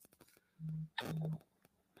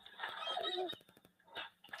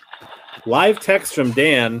 Live text from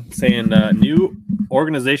Dan saying new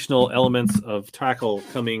organizational elements of tackle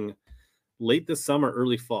coming late this summer,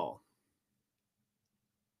 early fall.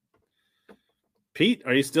 Pete,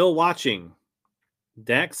 are you still watching?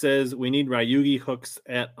 Dak says we need Ryugi hooks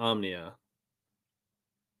at Omnia.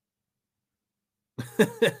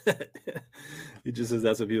 He just says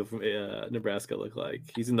that's what people from Nebraska look like.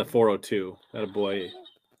 He's in the 402. That a boy.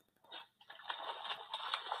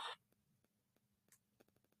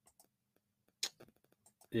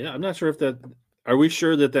 Yeah, I'm not sure if that. Are we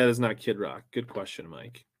sure that is not Kid Rock? Good question,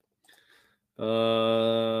 Mike.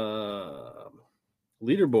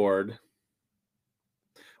 Leaderboard.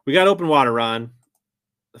 We got open water, Ron.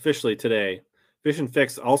 Officially today. Fish and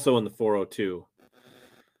Fix also in the 402.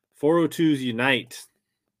 402s unite.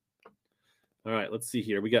 All right, let's see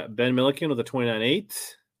here. We got Ben Milliken with a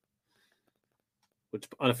 29.8, which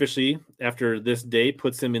unofficially, after this day,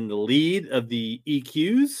 puts him in the lead of the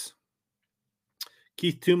EQs.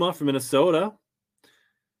 Keith Tuma from Minnesota.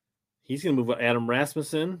 He's going to move with Adam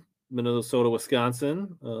Rasmussen, Minnesota,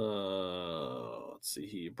 Wisconsin. Let's see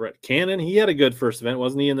here. Brett Cannon. He had a good first event.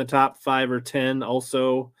 Wasn't he in the top 5 or 10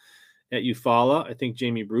 also at Eufaula? I think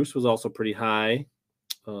Jamie Bruce was also pretty high.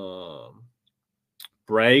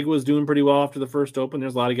 Bragg was doing pretty well after the first open.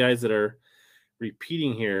 There's a lot of guys that are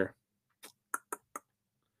repeating here.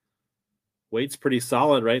 Weight's pretty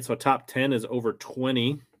solid, right? So top 10 is over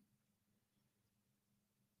 20.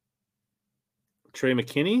 Trey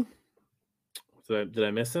McKinney. Did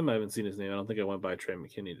I miss him? I haven't seen his name. I don't think I went by Trey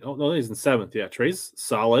McKinney. Oh, no, he's in 7th. Yeah, Trey's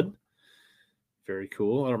solid. Very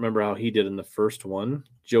cool. I don't remember how he did in the first one.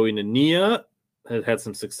 Joey Nania has had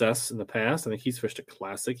some success in the past. I think he's fished a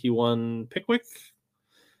classic. He won Pickwick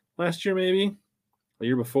last year, maybe the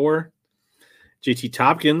year before. JT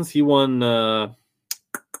Tompkins, he won the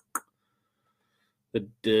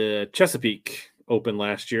Chesapeake Open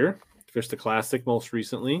last year. Fished the classic most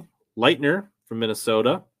recently. Leitner from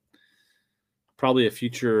Minnesota. Probably a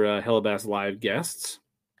future Hellabass Live guest.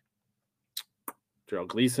 Gerald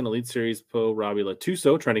Gleason, Elite Series Pro. Robbie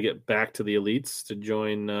Latuso trying to get back to the elites to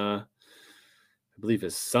join, I believe,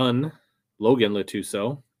 his son, Logan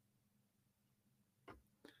Latuso.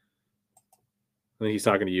 I think he's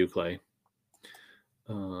talking to you, Clay.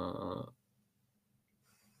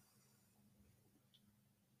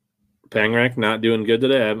 Pangrank not doing good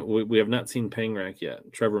today. We have not seen Pangrank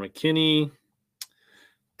yet. Trevor McKinney.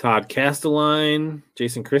 Todd Castelline,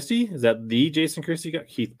 Jason Christie. Is that the Jason Christie? Got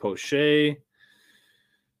Keith Poche,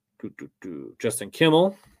 Justin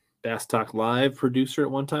Kimmel, Bass Talk Live producer at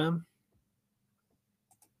one time.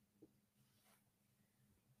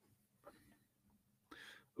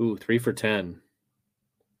 Ooh, 3 for 10.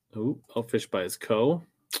 Ooh, outfished by his co.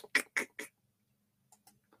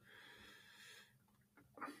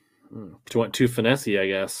 Went too finessey, I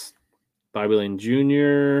guess. Bobby Lane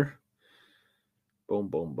Jr. Boom,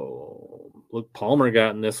 boom, boom. Luke Palmer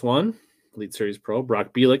got in this one. Elite Series Pro.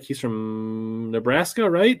 Brock Bielik. He's from Nebraska,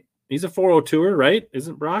 right? He's a 402er, right?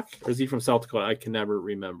 Isn't Brock? Or is he from South Dakota? I can never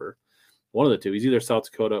remember. One of the two. He's either South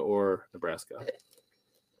Dakota or Nebraska.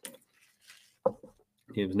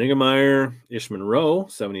 James Niggemeyer. Ish Monroe,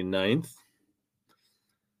 79th.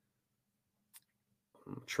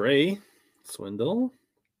 Trey Swindle.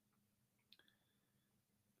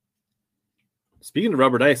 Speaking of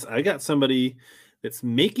rubber dice, I got somebody that's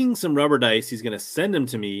making some rubber dice. He's going to send them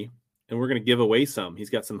to me, and we're going to give away some.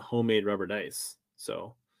 He's got some homemade rubber dice.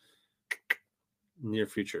 So, near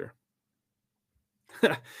future.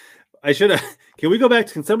 I should have.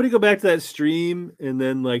 Can somebody go back to that stream and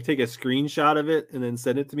then like take a screenshot of it and then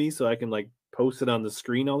send it to me so I can like post it on the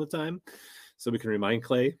screen all the time so we can remind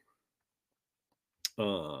Clay.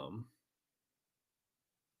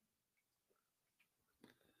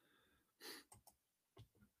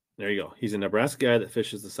 There you go. He's a Nebraska guy that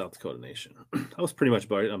fishes the South Dakota Nation. I was pretty much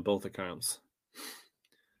about it on both accounts.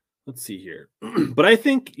 Let's see here. But I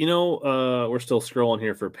think, we're still scrolling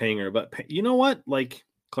here for Panger. But you know what? Like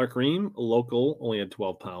Clark Ream, local, only had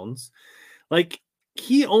 12 pounds. Like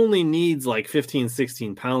he only needs like 15,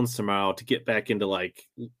 16 pounds tomorrow to get back into like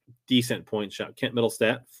decent point shot. Kent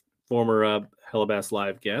Middlestat, former Hellabass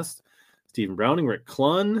Live guest. Stephen Browning, Rick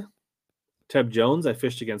Clunn, Teb Jones. I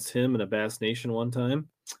fished against him in a Bass Nation one time.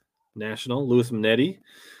 National. Louis Minetti,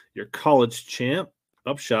 your college champ.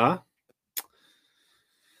 Upshaw.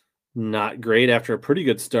 Not great after a pretty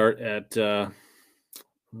good start at Did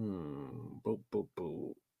I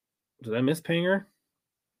miss Panger?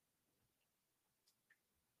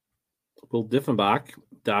 Will Diffenbach,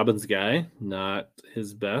 Dobbins guy, not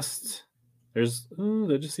his best. Did I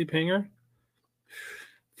just see Panger?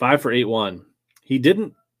 5 for 8-1.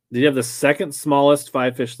 Did he have the second smallest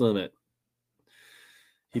 5-fish limit?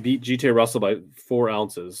 He beat GT Russell by 4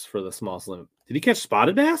 ounces for the smallest limit. Did he catch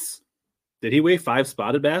spotted bass? Did he weigh 5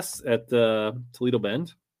 spotted bass at Toledo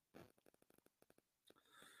Bend?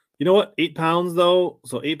 You know what? 8 pounds, though.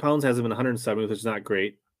 So 8 pounds has him in 170, which is not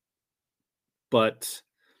great. But,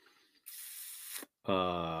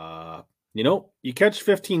 you catch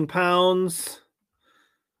 15 pounds,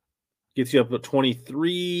 gets you up to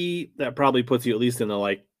 23. That probably puts you at least in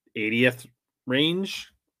the, 80th range.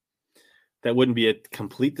 That wouldn't be a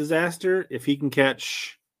complete disaster. If he can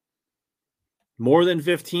catch more than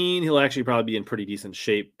 15, he'll actually probably be in pretty decent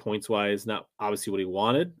shape points-wise. Not obviously what he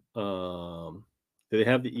wanted. Do they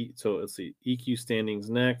have so let's see. EQ standings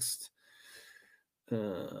next.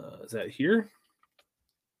 Is that here?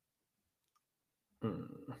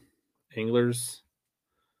 Anglers.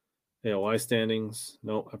 AOY standings.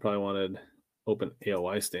 No, I probably wanted open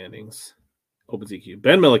AOY standings. Open EQ.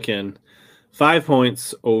 Ben Milliken, 5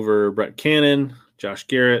 points over Brett Cannon, Josh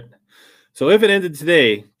Garrett. So if it ended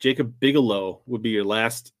today, Jacob Bigelow would be your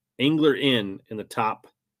last angler in the top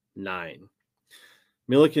 9.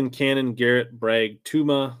 Milliken, Cannon, Garrett, Bragg,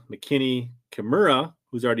 Tuma, McKinney, Kimura,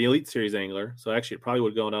 who's already Elite Series angler. So actually it probably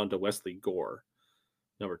would go down to Wesley Gore,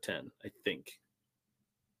 number 10, I think.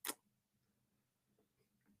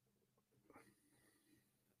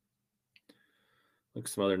 Look,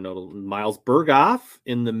 some other notable. Miles Berghoff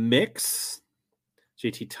in the mix.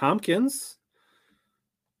 JT Tompkins.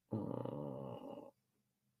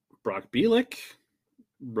 Brock Bielik.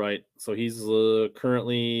 Right. So he's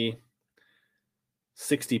currently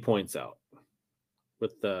 60 points out.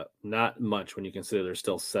 With not much when you consider there's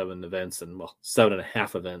still 7 events and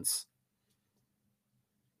 7.5 events.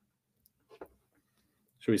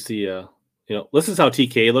 Should we see? This is how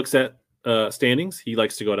TK looks at standings. He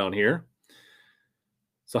likes to go down here.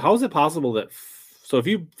 So how is it possible that? So if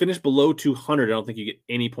you finish below 200, I don't think you get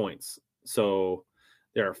any points. So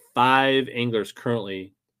there are 5 anglers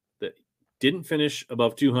currently that didn't finish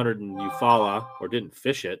above 200 in Eufaula or didn't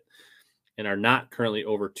fish it, and are not currently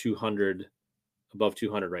over 200, above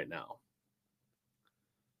 200 right now.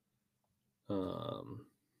 Let's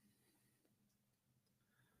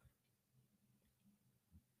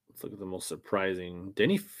look at the most surprising.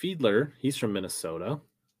 Denny Fiedler, he's from Minnesota.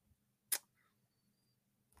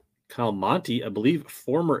 Kyle Monty, I believe,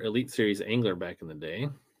 former Elite Series angler back in the day.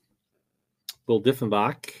 Will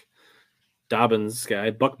Diffenbach, Dobbins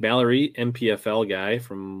guy. Buck Mallory, MPFL guy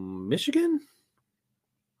from Michigan.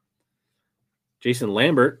 Jason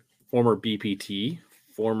Lambert, former BPT,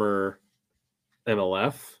 former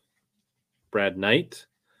MLF. Brad Knight.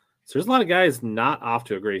 So there's a lot of guys not off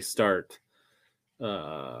to a great start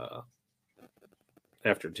after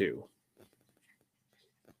 2.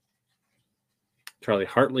 Charlie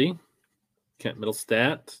Hartley, Kent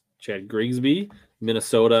Middlestat, Chad Grigsby,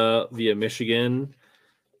 Minnesota via Michigan.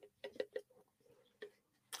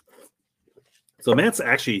 So Matt's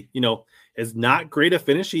actually, as not great a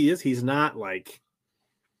finish he's not like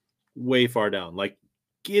way far down. Like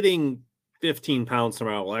getting 15 pounds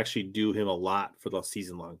tomorrow will actually do him a lot for the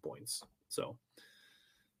season long points. So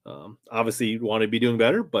obviously you want to be doing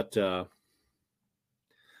better, but the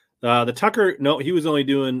Tucker, no, he was only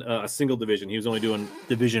doing a single division. He was only doing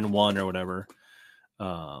Division 1 or whatever.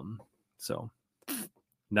 So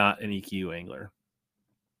not an EQ angler.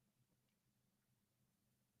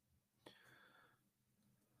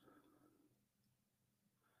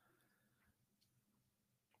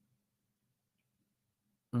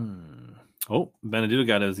 Oh, Benedetto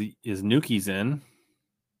got his Nukies in.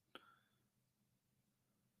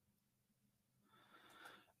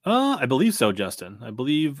 I believe so, Justin. I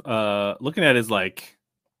believe looking at his like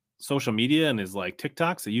social media and his like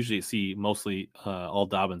TikToks, I usually see mostly all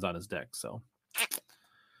Dobbins on his deck. So let's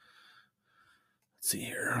see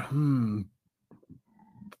here.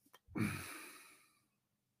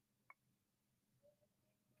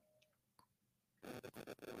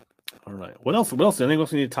 All right. What else? Anything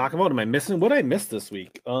else we need to talk about? Am I missing? What did I miss this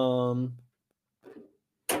week? I don't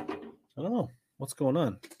know. What's going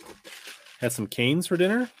on? Had some Canes for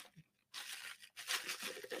dinner.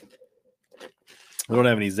 I don't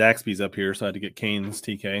have any Zaxby's up here, so I had to get Canes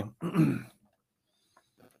TK.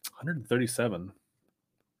 137.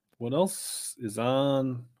 What else is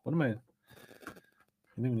on? What am I? I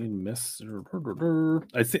think we need to miss.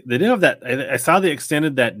 I think they did have that. I saw they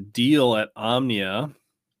extended that deal at Omnia.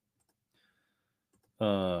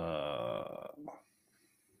 For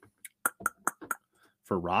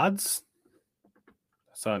rods.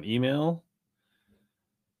 I saw an email.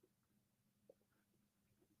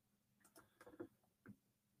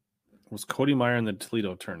 It was Cody Meyer and the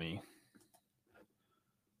Toledo attorney.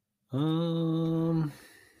 Let's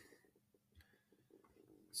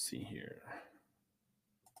see here.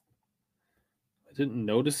 I didn't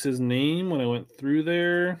notice his name when I went through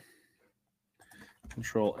there.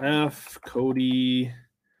 Control F, Cody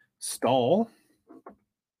Stahl,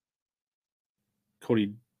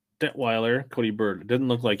 Cody Detweiler, Cody Bird. It didn't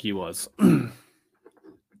look like he was.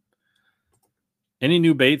 Any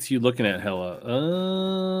new baits you looking at, Hella?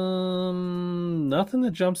 Nothing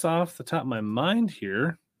that jumps off the top of my mind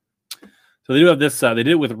here. So they do have this. They did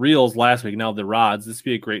it with reels last week. Now the rods. This would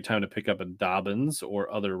be a great time to pick up a Dobbins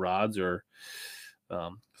or other rods. Or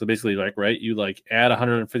so basically, like you like add a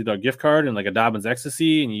 $150 gift card and like a Dobbins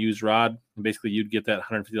Ecstasy, and you use rod. And basically, you'd get that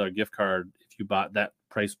 $150 gift card if you bought that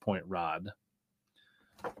price point rod.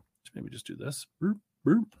 Maybe just do this. It's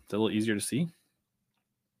a little easier to see.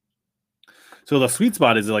 So the sweet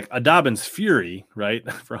spot is like a Dobbins Fury, right?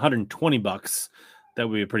 For $120. That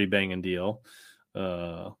would be a pretty banging deal.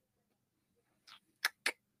 So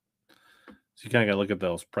you kind of got to look at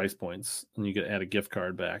those price points, and you can add a gift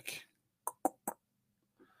card back.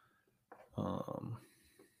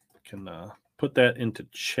 Can put that into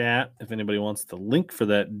chat if anybody wants the link for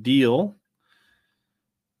that deal.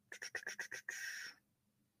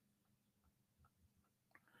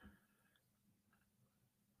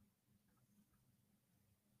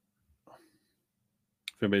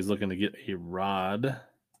 If anybody's looking to get a rod,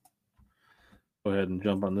 go ahead and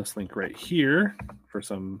jump on this link right here for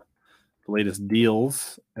some latest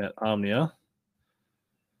deals at Omnia.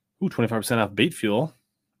 25% off bait fuel.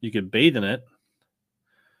 You could bathe in it.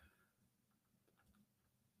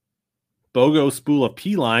 BOGO spool of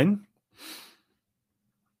P-line.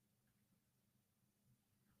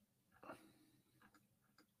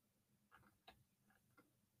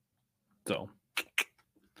 So if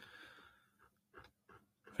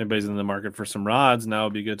anybody's in the market for some rods, now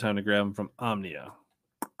would be a good time to grab them from Omnia.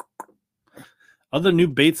 Other new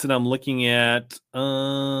baits that I'm looking at,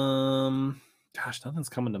 nothing's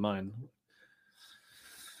coming to mind.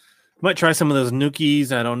 Might try some of those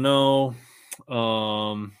Nukies. I don't know.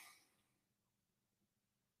 I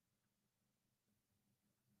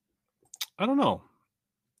don't know.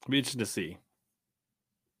 It'll be interesting to see.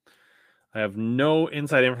 I have no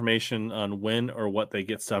inside information on when or what they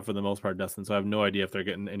get stuff for the most part, Dustin. So I have no idea if they're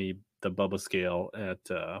getting the Bubba scale at.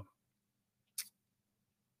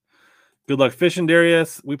 Good luck fishing,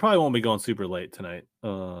 Darius. We probably won't be going super late tonight.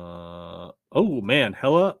 Oh man,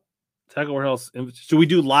 Hella Tackle Warehouse. Should we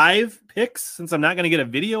do live picks since I'm not going to get a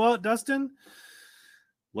video out, Dustin?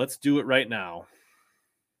 Let's do it right now.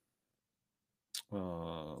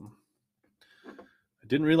 I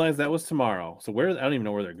didn't realize that was tomorrow. So I don't even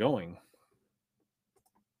know where they're going.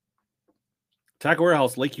 Tackle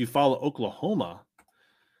Warehouse, Lake Eufaula, Oklahoma.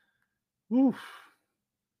 Oof.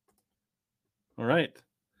 All right.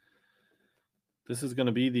 This is going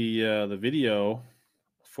to be the video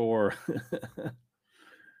for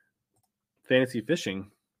fantasy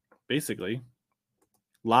fishing, basically.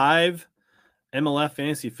 Live MLF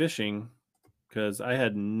fantasy fishing, because I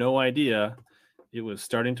had no idea it was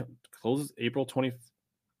starting to close April 20th.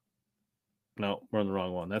 No, we're on the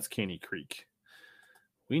wrong one. That's Caney Creek.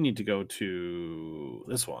 We need to go to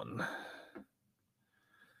this one.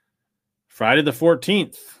 Friday the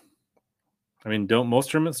 14th. I mean, don't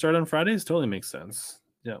most tournaments start on Fridays? Totally makes sense.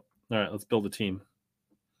 Yeah. All right, let's build a team.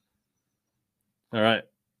 All right.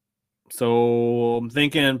 So I'm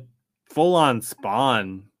thinking full-on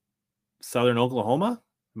spawn, Southern Oklahoma.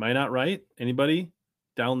 Am I not right? Anybody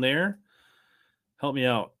down there? Help me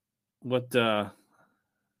out. What are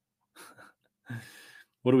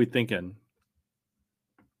we thinking?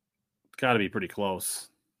 Got to be pretty close.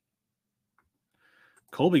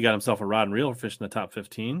 Colby got himself a rod and reel fish in the top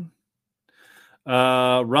 15.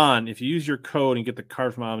 Ron, if you use your code and get the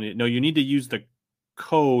card from Omni, no, you need to use the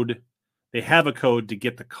code. They have a code to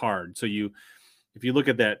get the card. So if you look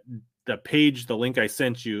at the page, the link I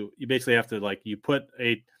sent you, you basically have to you put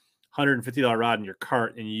a $150 rod in your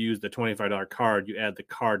cart and you use the $25 card, you add the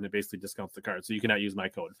card and it basically discounts the card. So you cannot use my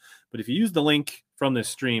code. But if you use the link from this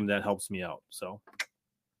stream, that helps me out. So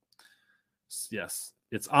yes,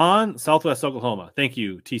 it's on Southwest Oklahoma. Thank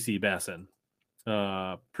you, TC Bassin.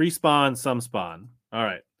 Pre-spawn, some spawn. All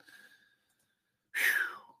right. Whew.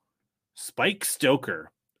 Spike Stoker.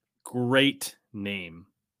 Great name.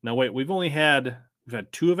 Now wait, we've had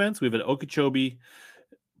 2 events. We've had Okeechobee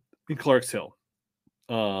and Clarks Hill.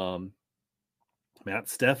 Matt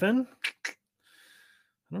Steffen. I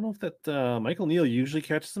don't know if that Michael Neal usually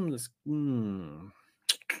catches them.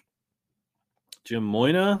 Jim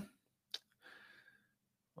Moyna.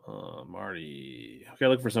 Marty. Okay,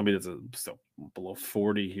 look for somebody that's still below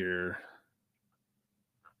 40 here.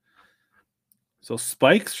 So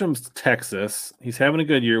Spike's from Texas. He's having a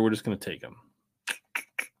good year. We're just going to take him.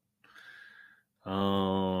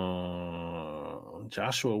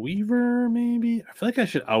 Joshua Weaver, maybe. I feel like you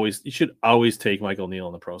should always take Michael Neal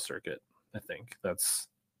on the pro circuit. I think that's.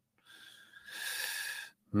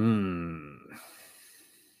 Who's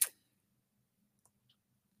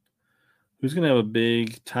going to have a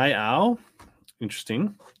big Ty Ow?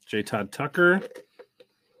 Interesting. J. Todd Tucker.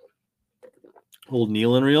 Old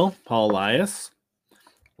Neal and Reel. Paul Elias.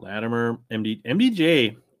 Latimer.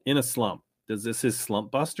 MDJ in a slump. Is this his slump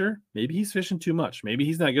buster? Maybe he's fishing too much. Maybe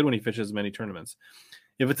he's not good when he fishes many tournaments.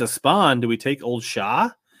 If it's a spawn, do we take Old Shaw?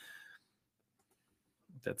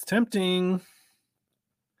 That's tempting.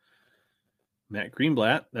 Matt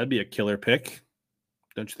Greenblatt. That'd be a killer pick.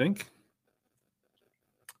 Don't you think?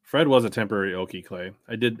 Fred was a temporary Okie Clay.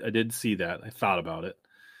 I did see that. I thought about it.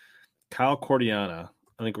 Kyle Cordiana.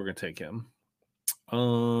 I think we're going to take him.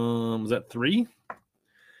 Was that 3?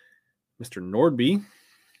 Mr. Nordby.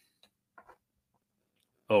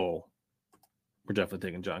 Oh, we're definitely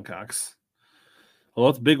taking John Cox. Well,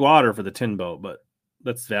 it's big water for the tin boat, but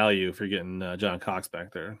that's value if you're getting John Cox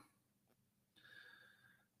back there.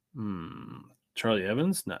 Charlie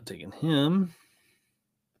Evans, not taking him.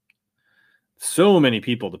 So many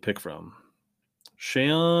people to pick from.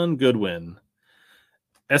 Shayon Goodwin.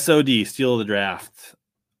 SOD, steal of the draft.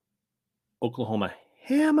 Oklahoma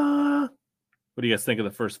Hammer. What do you guys think of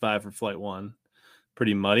the first 5 for Flight 1?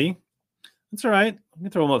 Pretty muddy. That's all right. I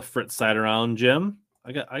can throw them on the Fritz side around, Jim.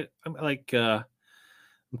 I'm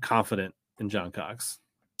confident in John Cox.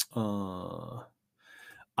 I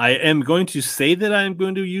am going to say that I'm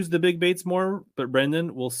going to use the big baits more, but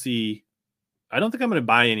Brendan, we'll see. I don't think I'm going to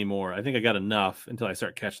buy any more. I think I got enough until I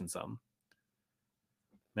start catching some.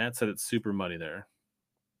 Matt said it's super muddy there.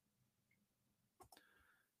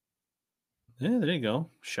 Yeah, there you go.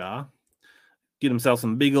 Shaw. Get himself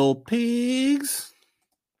some big old pigs.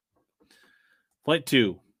 Flight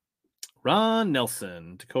 2. Ron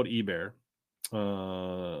Nelson. Dakota Eber.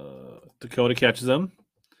 Dakota catches him.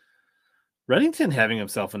 Reddington having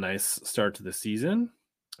himself a nice start to the season.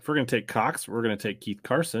 If we're going to take Cox, we're going to take Keith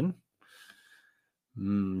Carson.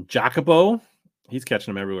 Jacopo. He's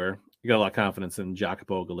catching them everywhere. You got a lot of confidence in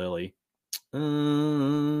Jacopo Galili.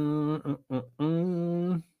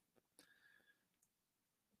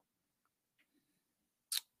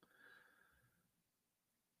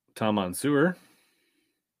 Tom Mansour.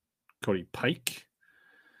 Cody Pike.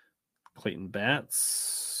 Clayton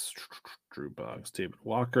Batts. Drew Boggs. David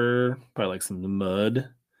Walker. Probably like some mud.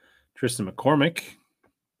 Tristan McCormick.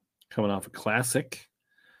 Coming off a classic.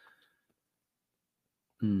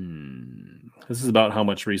 This is about how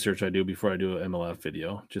much research I do before I do an MLF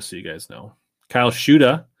video, just so you guys know. Kyle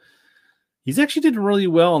Schuda. He's actually did really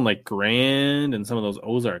well on like Grand and some of those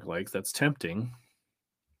Ozark lakes. That's tempting.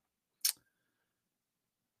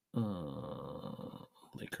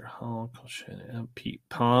 Laker Hall, Pete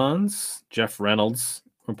Pons, Jeff Reynolds.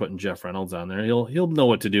 We're putting Jeff Reynolds on there. He'll know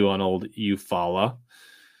what to do on old Eufaula.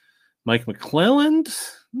 Mike McClelland.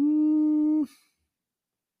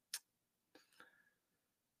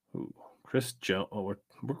 Chris Jones. Oh,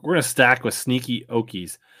 we're gonna stack with sneaky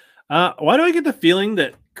Okies. Why do I get the feeling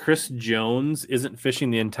that Chris Jones isn't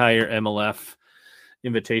fishing the entire MLF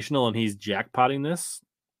Invitational and he's jackpotting this?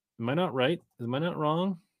 Am I not right? Am I not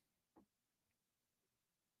wrong?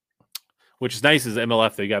 Which is nice is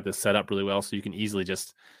MLF, they got this set up really well, so you can easily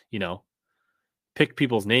just, pick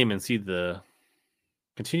people's name and see the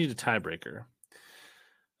continue to tiebreaker.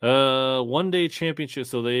 1 day championship,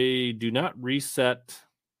 so they do not reset.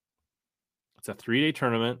 It's a 3-day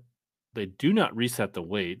tournament. They do not reset the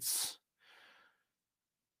weights.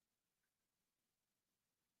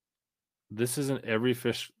 This isn't every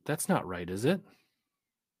fish. That's not right, is it? It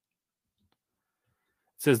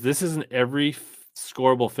says this isn't every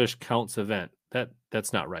scoreable fish counts event.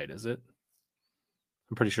 That's not right, is it?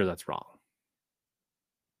 I'm pretty sure that's wrong.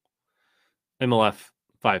 MLF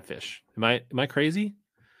 5 fish. Am I crazy?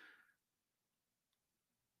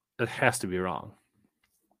 It has to be wrong.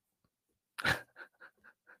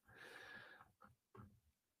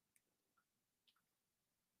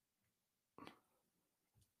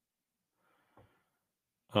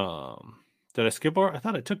 Did I skip over? I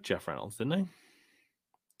thought I took Jeff Reynolds, didn't I?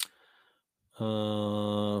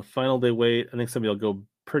 Final day weight. I think somebody will go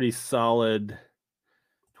pretty solid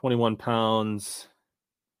 21 pounds,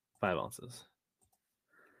 5 ounces.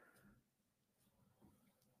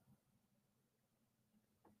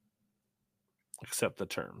 Accept the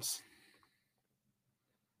terms.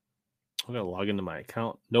 I'm going to log into my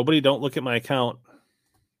account. Nobody don't look at my account.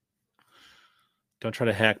 Don't try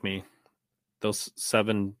to hack me. Those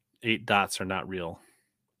 7, 8 dots are not real.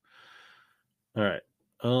 All right.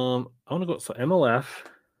 I want to go. So MLF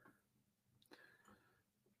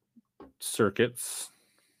circuits.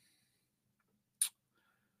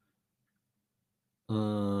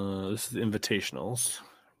 This is invitationals.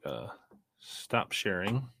 Stop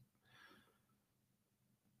sharing.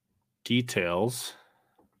 Details.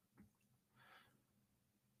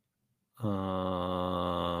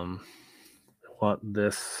 Want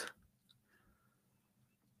this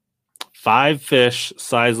 5 fish,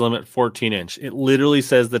 size limit 14 inch. It literally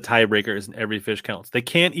says the tiebreaker is in every fish counts. They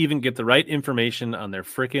can't even get the right information on their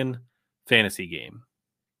freaking fantasy game.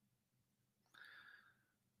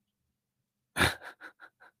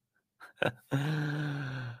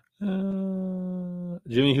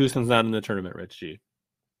 Jimmy Houston's not in the tournament, Rich G.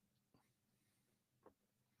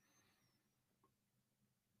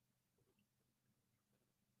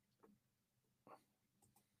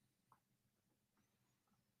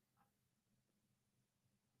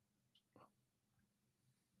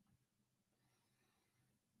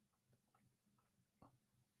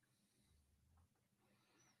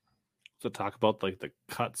 To talk about like the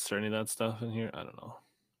cuts or any of that stuff in here? I don't know.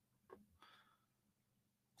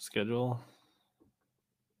 Schedule.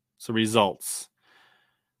 So results.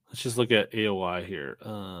 Let's just look at AOI here.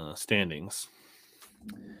 Standings.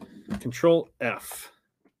 Control F.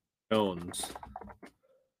 Jones.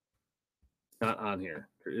 Not on here.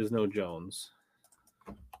 There is no Jones.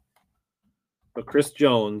 But Chris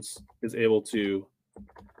Jones is able to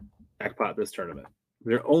jackpot this tournament.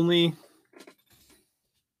 They're only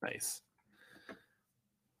nice.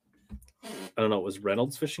 I don't know. Was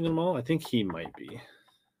Reynolds fishing them all? I think he might be.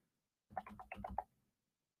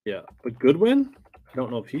 Yeah, but Goodwin? I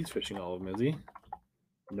don't know if he's fishing all of them, is he?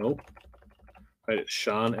 Nope. Right, it's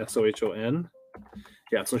Sean, Sohon.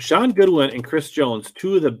 Yeah, so Sean Goodwin and Chris Jones,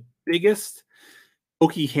 2 of the biggest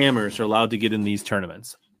Okie hammers, are allowed to get in these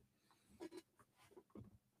tournaments.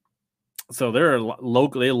 So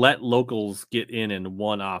they let locals get in and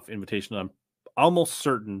one-off invitation. I'm almost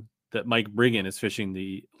certain that Mike Brigham is fishing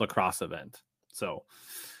the lacrosse event. So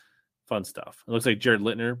fun stuff. It looks like Jared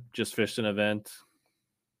Littner just fished an event.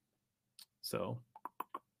 So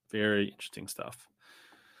very interesting stuff.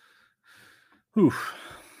 Whew.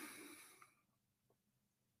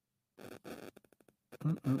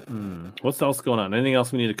 What's else going on? Anything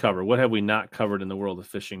else we need to cover? What have we not covered in the world of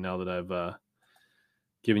fishing now that I've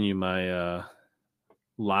given you my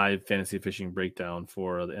live fantasy fishing breakdown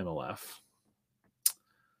for the MLF?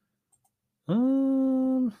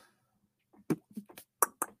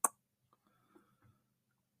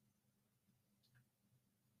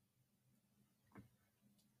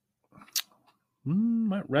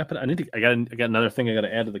 Might wrap it. I got another thing I got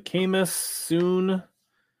to add to the Camus soon.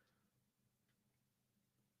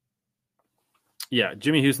 Yeah,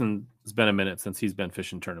 Jimmy Houston has been a minute since he's been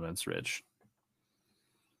fishing tournaments, Rich.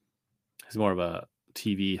 He's more of a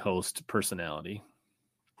TV host personality.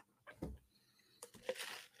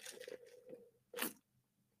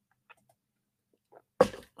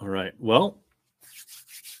 All right. Well,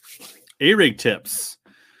 A-rig tips.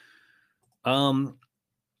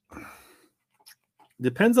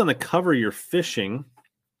 Depends on the cover you're fishing.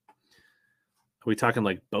 Are we talking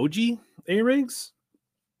like bogie A-rigs?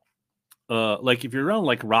 Like if you're around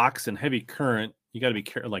like rocks and heavy current, you got to be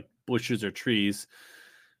careful, like bushes or trees.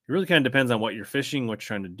 It really kind of depends on what you're fishing, what you're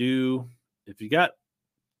trying to do. If you got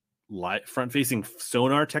front-facing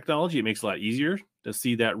sonar technology, it makes it a lot easier to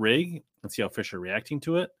see that rig and see how fish are reacting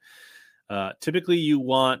to it. Typically, you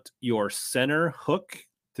want your center hook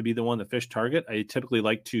to be the one the fish target. I typically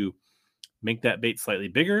like to make that bait slightly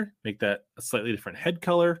bigger, make that a slightly different head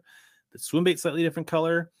color, the swim bait slightly different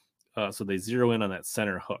color, so they zero in on that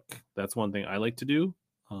center hook. That's one thing I like to do.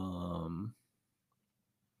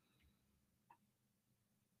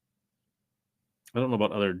 I don't know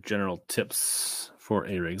about other general tips for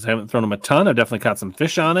A-rigs. I haven't thrown them a ton. I've definitely caught some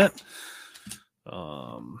fish on it.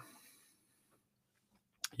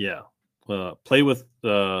 Yeah. Play with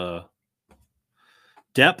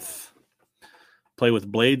depth. Play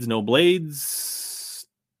with blades, no blades.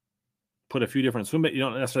 Put a few different swim baits. You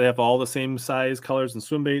don't necessarily have all the same size, colors, and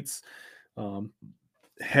swim baits.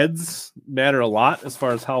 Heads matter a lot as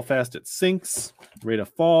far as how fast it sinks, rate of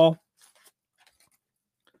fall.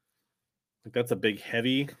 Like that's a big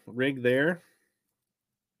heavy rig there.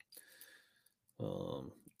 But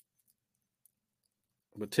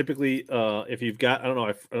typically, if you've got, I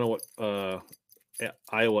don't know what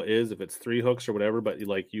Iowa is, if it's 3 hooks or whatever, but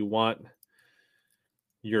you want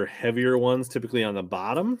your heavier ones typically on the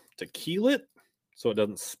bottom to keel it so it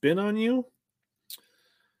doesn't spin on you.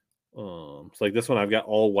 So like this one, I've got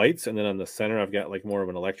all whites, and then on the center, I've got like more of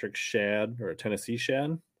an electric shad or a Tennessee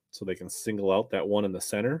shad, so they can single out that one in the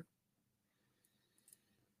center.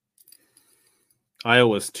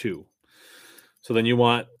 Iowa's 2. So then you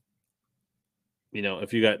want,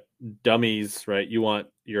 if you got dummies, right, you want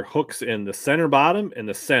your hooks in the center bottom and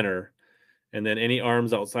the center, and then any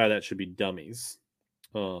arms outside that should be dummies.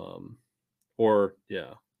 Yeah.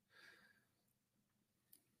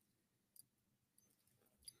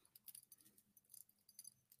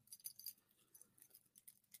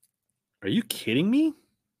 Are you kidding me?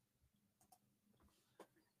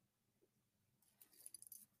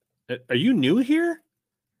 Are you new here?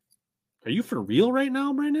 Are you for real right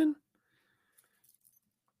now, Brandon?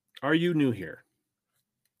 Are you new here?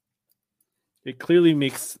 It clearly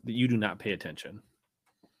makes that you do not pay attention.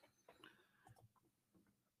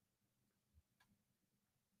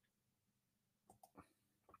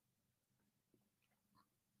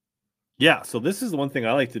 Yeah, so this is the one thing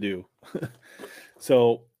I like to do.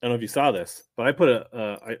 So I don't know if you saw this, but I put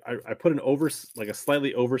a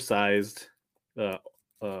slightly oversized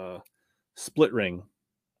split ring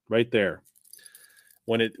right there.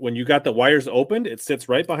 When you got the wires opened, it sits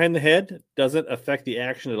right behind the head, doesn't affect the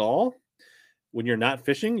action at all. When you're not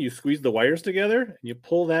fishing, you squeeze the wires together and you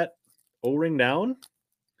pull that O-ring down,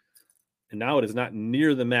 and now it is not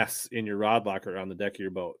near the mess in your rod locker on the deck of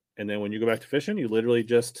your boat. And then when you go back to fishing, you literally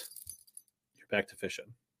you're back to fishing.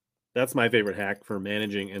 That's my favorite hack for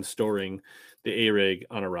managing and storing the A-rig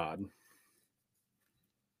on a rod,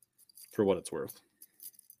 for what it's worth.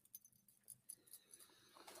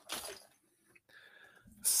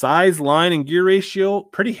 Size, line, and gear ratio,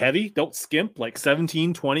 pretty heavy. Don't skimp, like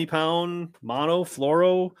 17, 20-pound mono,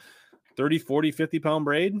 fluoro, 30, 40, 50-pound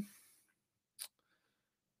braid.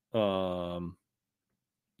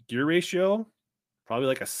 Gear ratio, probably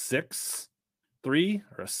like a 6, 3,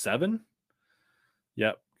 or a 7.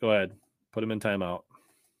 Yep, go ahead. Put him in timeout.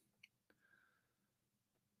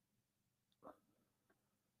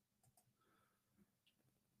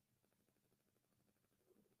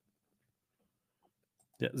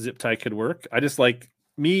 Yeah, zip tie could work. I like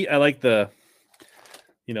the,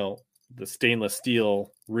 the stainless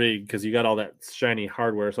steel rig because you got all that shiny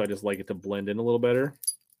hardware. So I just like it to blend in a little better,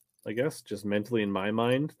 I guess, just mentally in my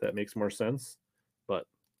mind. That makes more sense. But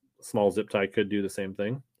a small zip tie could do the same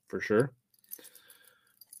thing for sure.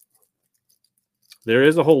 There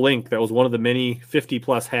is a whole link. That was one of the many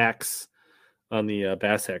 50+ hacks on the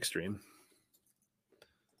Bass Hack stream.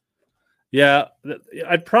 Yeah,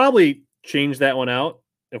 I'd probably change that one out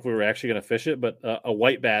if we were actually going to fish it, but a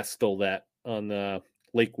white bass stole that on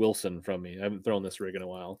Lake Wilson from me. I haven't thrown this rig in a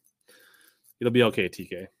while. It'll be okay,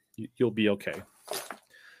 TK. You'll be okay.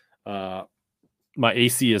 My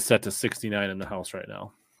AC is set to 69 in the house right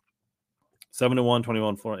now. 7-1,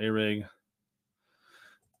 21-4 A-rig.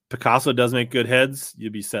 Picasso does make good heads.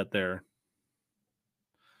 You'll be set there.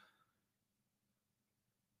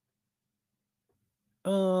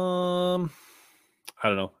 I don't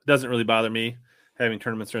know. It doesn't really bother me having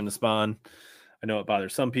tournaments during the spawn. I know it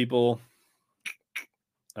bothers some people.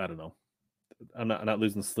 I don't know. I'm not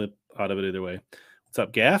losing sleep out of it either way. What's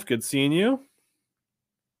up, Gaff? Good seeing you.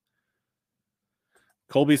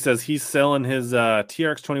 Colby says he's selling his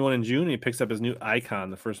TRX-21 in June, and he picks up his new Icon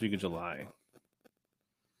the first week of July.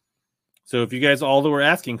 So if you guys all were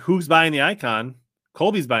asking who's buying the Icon,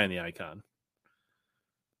 Colby's buying the Icon.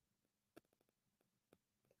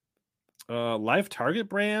 Live Target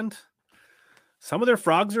brand. Some of their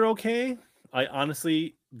frogs are okay. I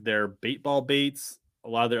honestly, their bait ball baits, a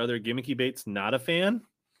lot of their other gimmicky baits, not a fan.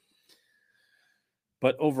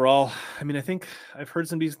 But overall, I mean, I think I've heard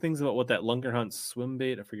some of these things about what that Lunker Hunt swim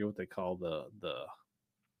bait. I forget what they call the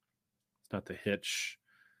it's not the hitch.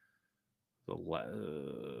 What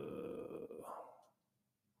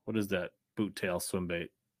is that boot tail swim bait?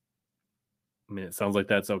 I mean, it sounds like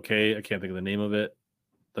that's okay. I can't think of the name of it.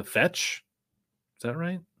 The Fetch, is that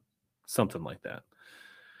right? Something like that.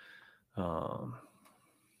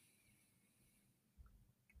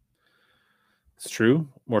 It's true.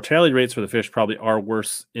 Mortality rates for the fish probably are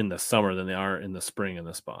worse in the summer than they are in the spring in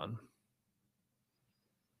the spawn.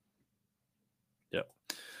 Yep.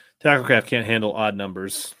 Tacklecraft can't handle odd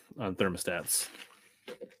numbers on thermostats.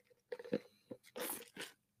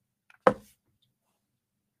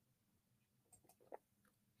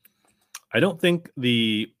 I don't think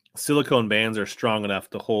the silicone bands are strong enough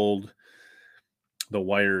to hold the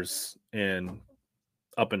wires and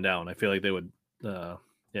up and down. I feel like they would, the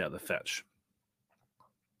Fetch.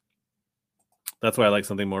 That's why I like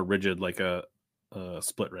something more rigid, like a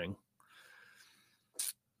split ring.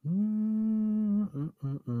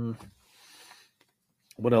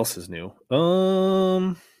 What else is new?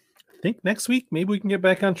 I think next week maybe we can get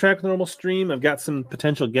back on track with the normal stream. I've got some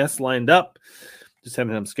potential guests lined up. Just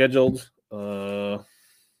haven't them scheduled.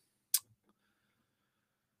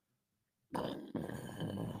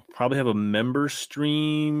 Probably have a member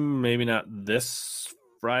stream, maybe not this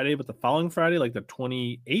Friday, but the following Friday, like the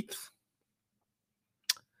 28th.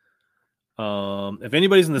 If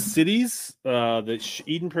anybody's in the cities, the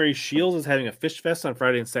Eden Prairie Shields is having a fish fest on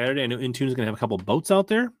Friday and Saturday. I know Intune is going to have a couple boats out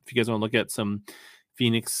there. If you guys want to look at some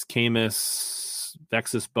Phoenix, Camus,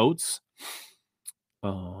 Vexus boats.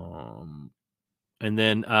 And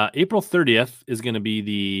then April 30th is going to be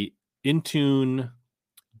the Intune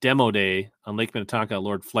demo day on Lake Minnetonka,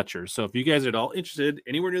 Lord Fletcher. So if you guys are at all interested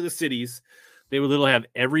anywhere near the cities, they will literally have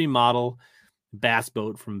every model bass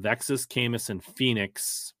boat from Vexus, Camus, and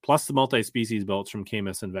Phoenix, plus the multi-species boats from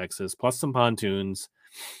Camus and Vexus, plus some pontoons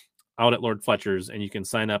out at Lord Fletcher's, and you can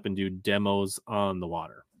sign up and do demos on the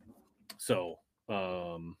water. So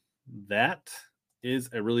that is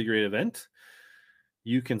a really great event.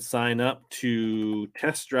 You can sign up to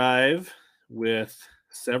test drive with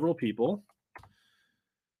several people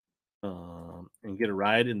and get a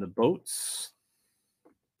ride in the boats.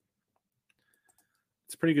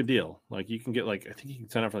 It's a pretty good deal. Like you can get I think you can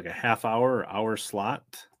sign up for like a half hour or hour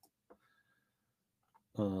slot.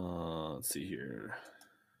 Let's see here.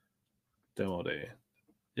 Demo day.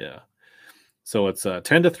 Yeah. So it's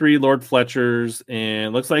 10 to 3 Lord Fletcher's,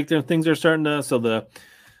 and looks like their things are starting to, so the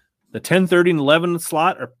 10:30 and 11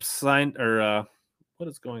 slot are signed, or what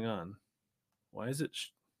is going on? Why is it?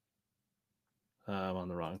 I'm on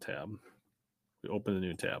the wrong tab. We open the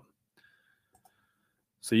new tab.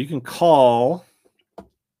 So you can call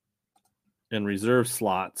and reserve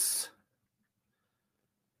slots.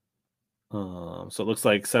 So it looks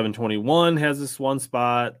like 721 has this one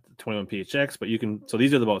spot, 21 PHX, but you can, so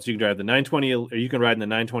these are the boats. You can drive the 920, or you can ride in the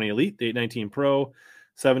 920 Elite, the 819 Pro,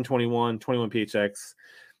 721, 21 PHX,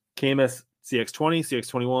 KMS CX20,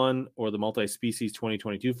 CX21, or the multi-species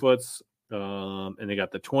 2022 foots. And they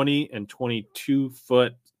got the 20 and 22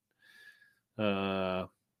 foot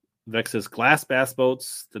Vexus glass bass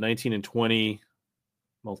boats, the 19 and 20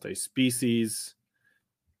 multi-species.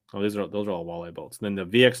 Oh, those are all walleye boats. And then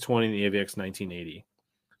the VX20 and the AVX 1980.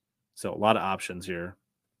 So a lot of options here.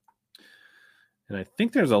 And I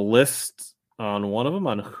think there's a list on one of them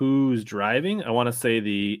on who's driving. I want to say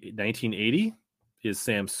the 1980 is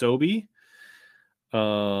Sam Sobey.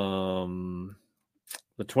 The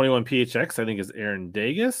 21 PHX, I think, is Aaron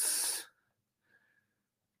Dagus.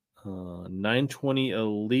 920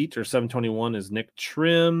 Elite or 721 is Nick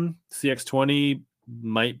Trim. CX20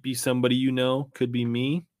 might be somebody you know. Could be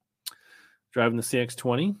me driving the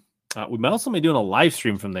CX20. We might also be doing a live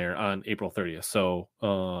stream from there on April 30th. So,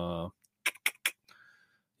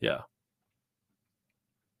 yeah.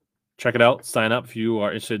 Check it out. Sign up if you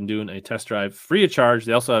are interested in doing a test drive free of charge.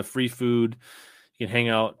 They also have free food. You can hang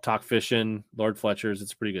out, talk fishing, Lord Fletcher's.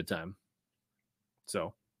 It's a pretty good time.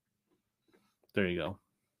 So there you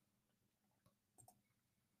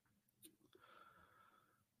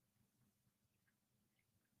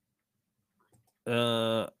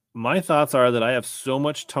go. My thoughts are that I have so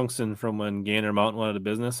much tungsten from when Gander Mountain went out of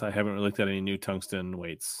business. I haven't really looked at any new tungsten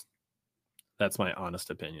weights. That's my honest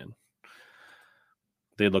opinion.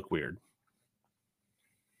 They look weird.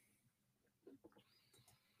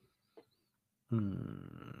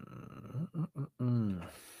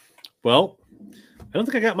 Well, I don't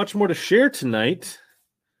think I got much more to share tonight.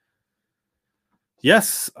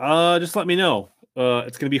 Yes, just let me know.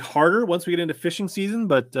 It's going to be harder once we get into fishing season,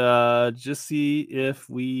 but just see if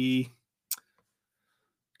we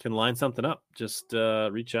can line something up. Just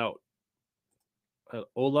reach out.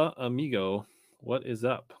 Hola, amigo. What is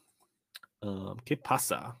up? ¿Qué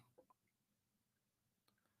pasa?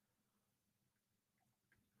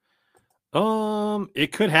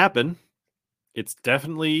 It could happen. It's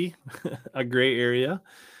definitely a gray area.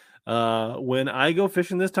 When I go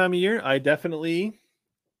fishing this time of year, I definitely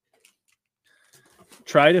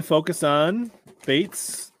try to focus on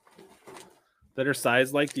baits that are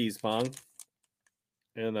sized like these, Pong.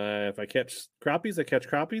 And if I catch crappies, I catch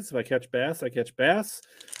crappies. If I catch bass, I catch bass.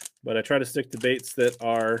 But I try to stick to baits that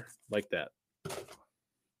are like that.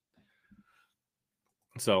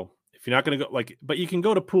 So if you're not going to go but you can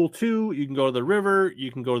go to pool 2, you can go to the river,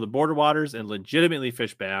 you can go to the border waters and legitimately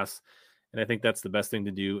fish bass. And I think that's the best thing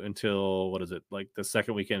to do until, like the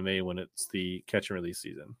second weekend in May when it's the catch and release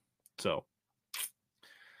season. So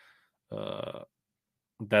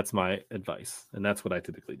that's my advice. And that's what I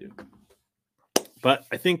typically do. But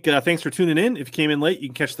I think thanks for tuning in. If you came in late, you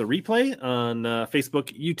can catch the replay on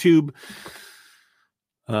Facebook, YouTube.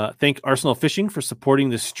 Thank Arsenal Fishing for supporting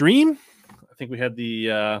the stream. I think we had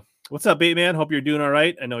the what's up, Baitman? Hope you're doing all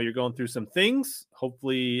right. I know you're going through some things.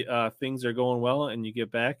 Hopefully things are going well and you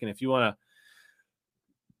get back. And if you want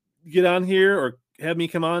to get on here or have me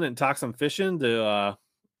come on and talk some fishing to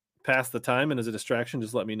pass the time and as a distraction,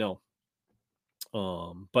 just let me know.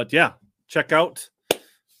 But yeah, check out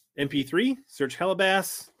MP3, search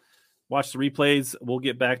Hellabass, watch the replays. We'll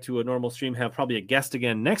get back to a normal stream, have probably a guest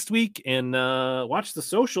again next week, and watch the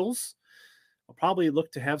socials. I'll probably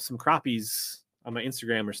look to have some crappies on my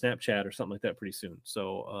Instagram or Snapchat or something like that pretty soon.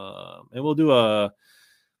 So, and we'll do I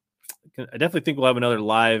definitely think we'll have another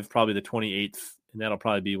live, probably the 28th, and that'll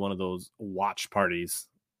probably be one of those watch parties.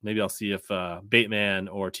 Maybe I'll see if Baitman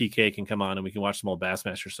or TK can come on and we can watch some old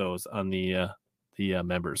Bassmaster shows on the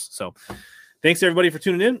members. So thanks everybody for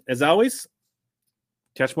tuning in. As always,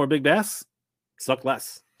 catch more big bass, suck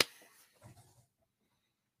less.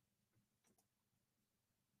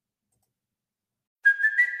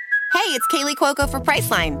 Hey, it's Kaylee Cuoco for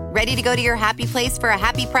Priceline. Ready to go to your happy place for a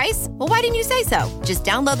happy price? Well, why didn't you say so? Just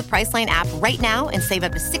download the Priceline app right now and save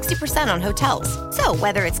up to 60% on hotels. So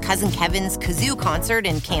whether it's Cousin Kevin's Kazoo Concert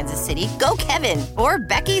in Kansas City, go Kevin, or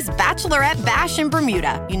Becky's Bachelorette Bash in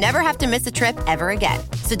Bermuda, you never have to miss a trip ever again.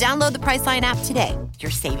 So download the Priceline app today.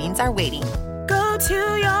 Your savings are waiting. Go to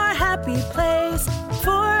your happy place for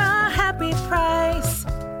a happy price.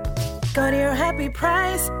 Go to your happy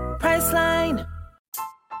price, Priceline.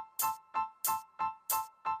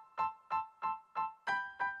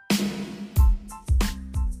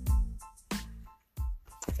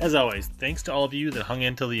 As always, thanks to all of you that hung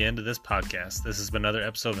in till the end of this podcast. This has been another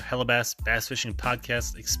episode of Hellabass Bass Fishing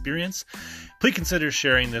Podcast Experience. Please consider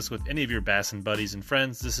sharing this with any of your bassin' buddies and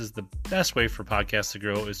friends. This is the best way for podcasts to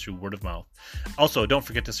grow is through word of mouth. Also, don't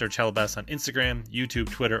forget to search Hellabass on Instagram, YouTube,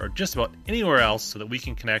 Twitter, or just about anywhere else so that we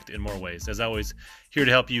can connect in more ways. As always, here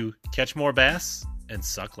to help you catch more bass and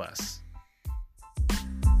suck less.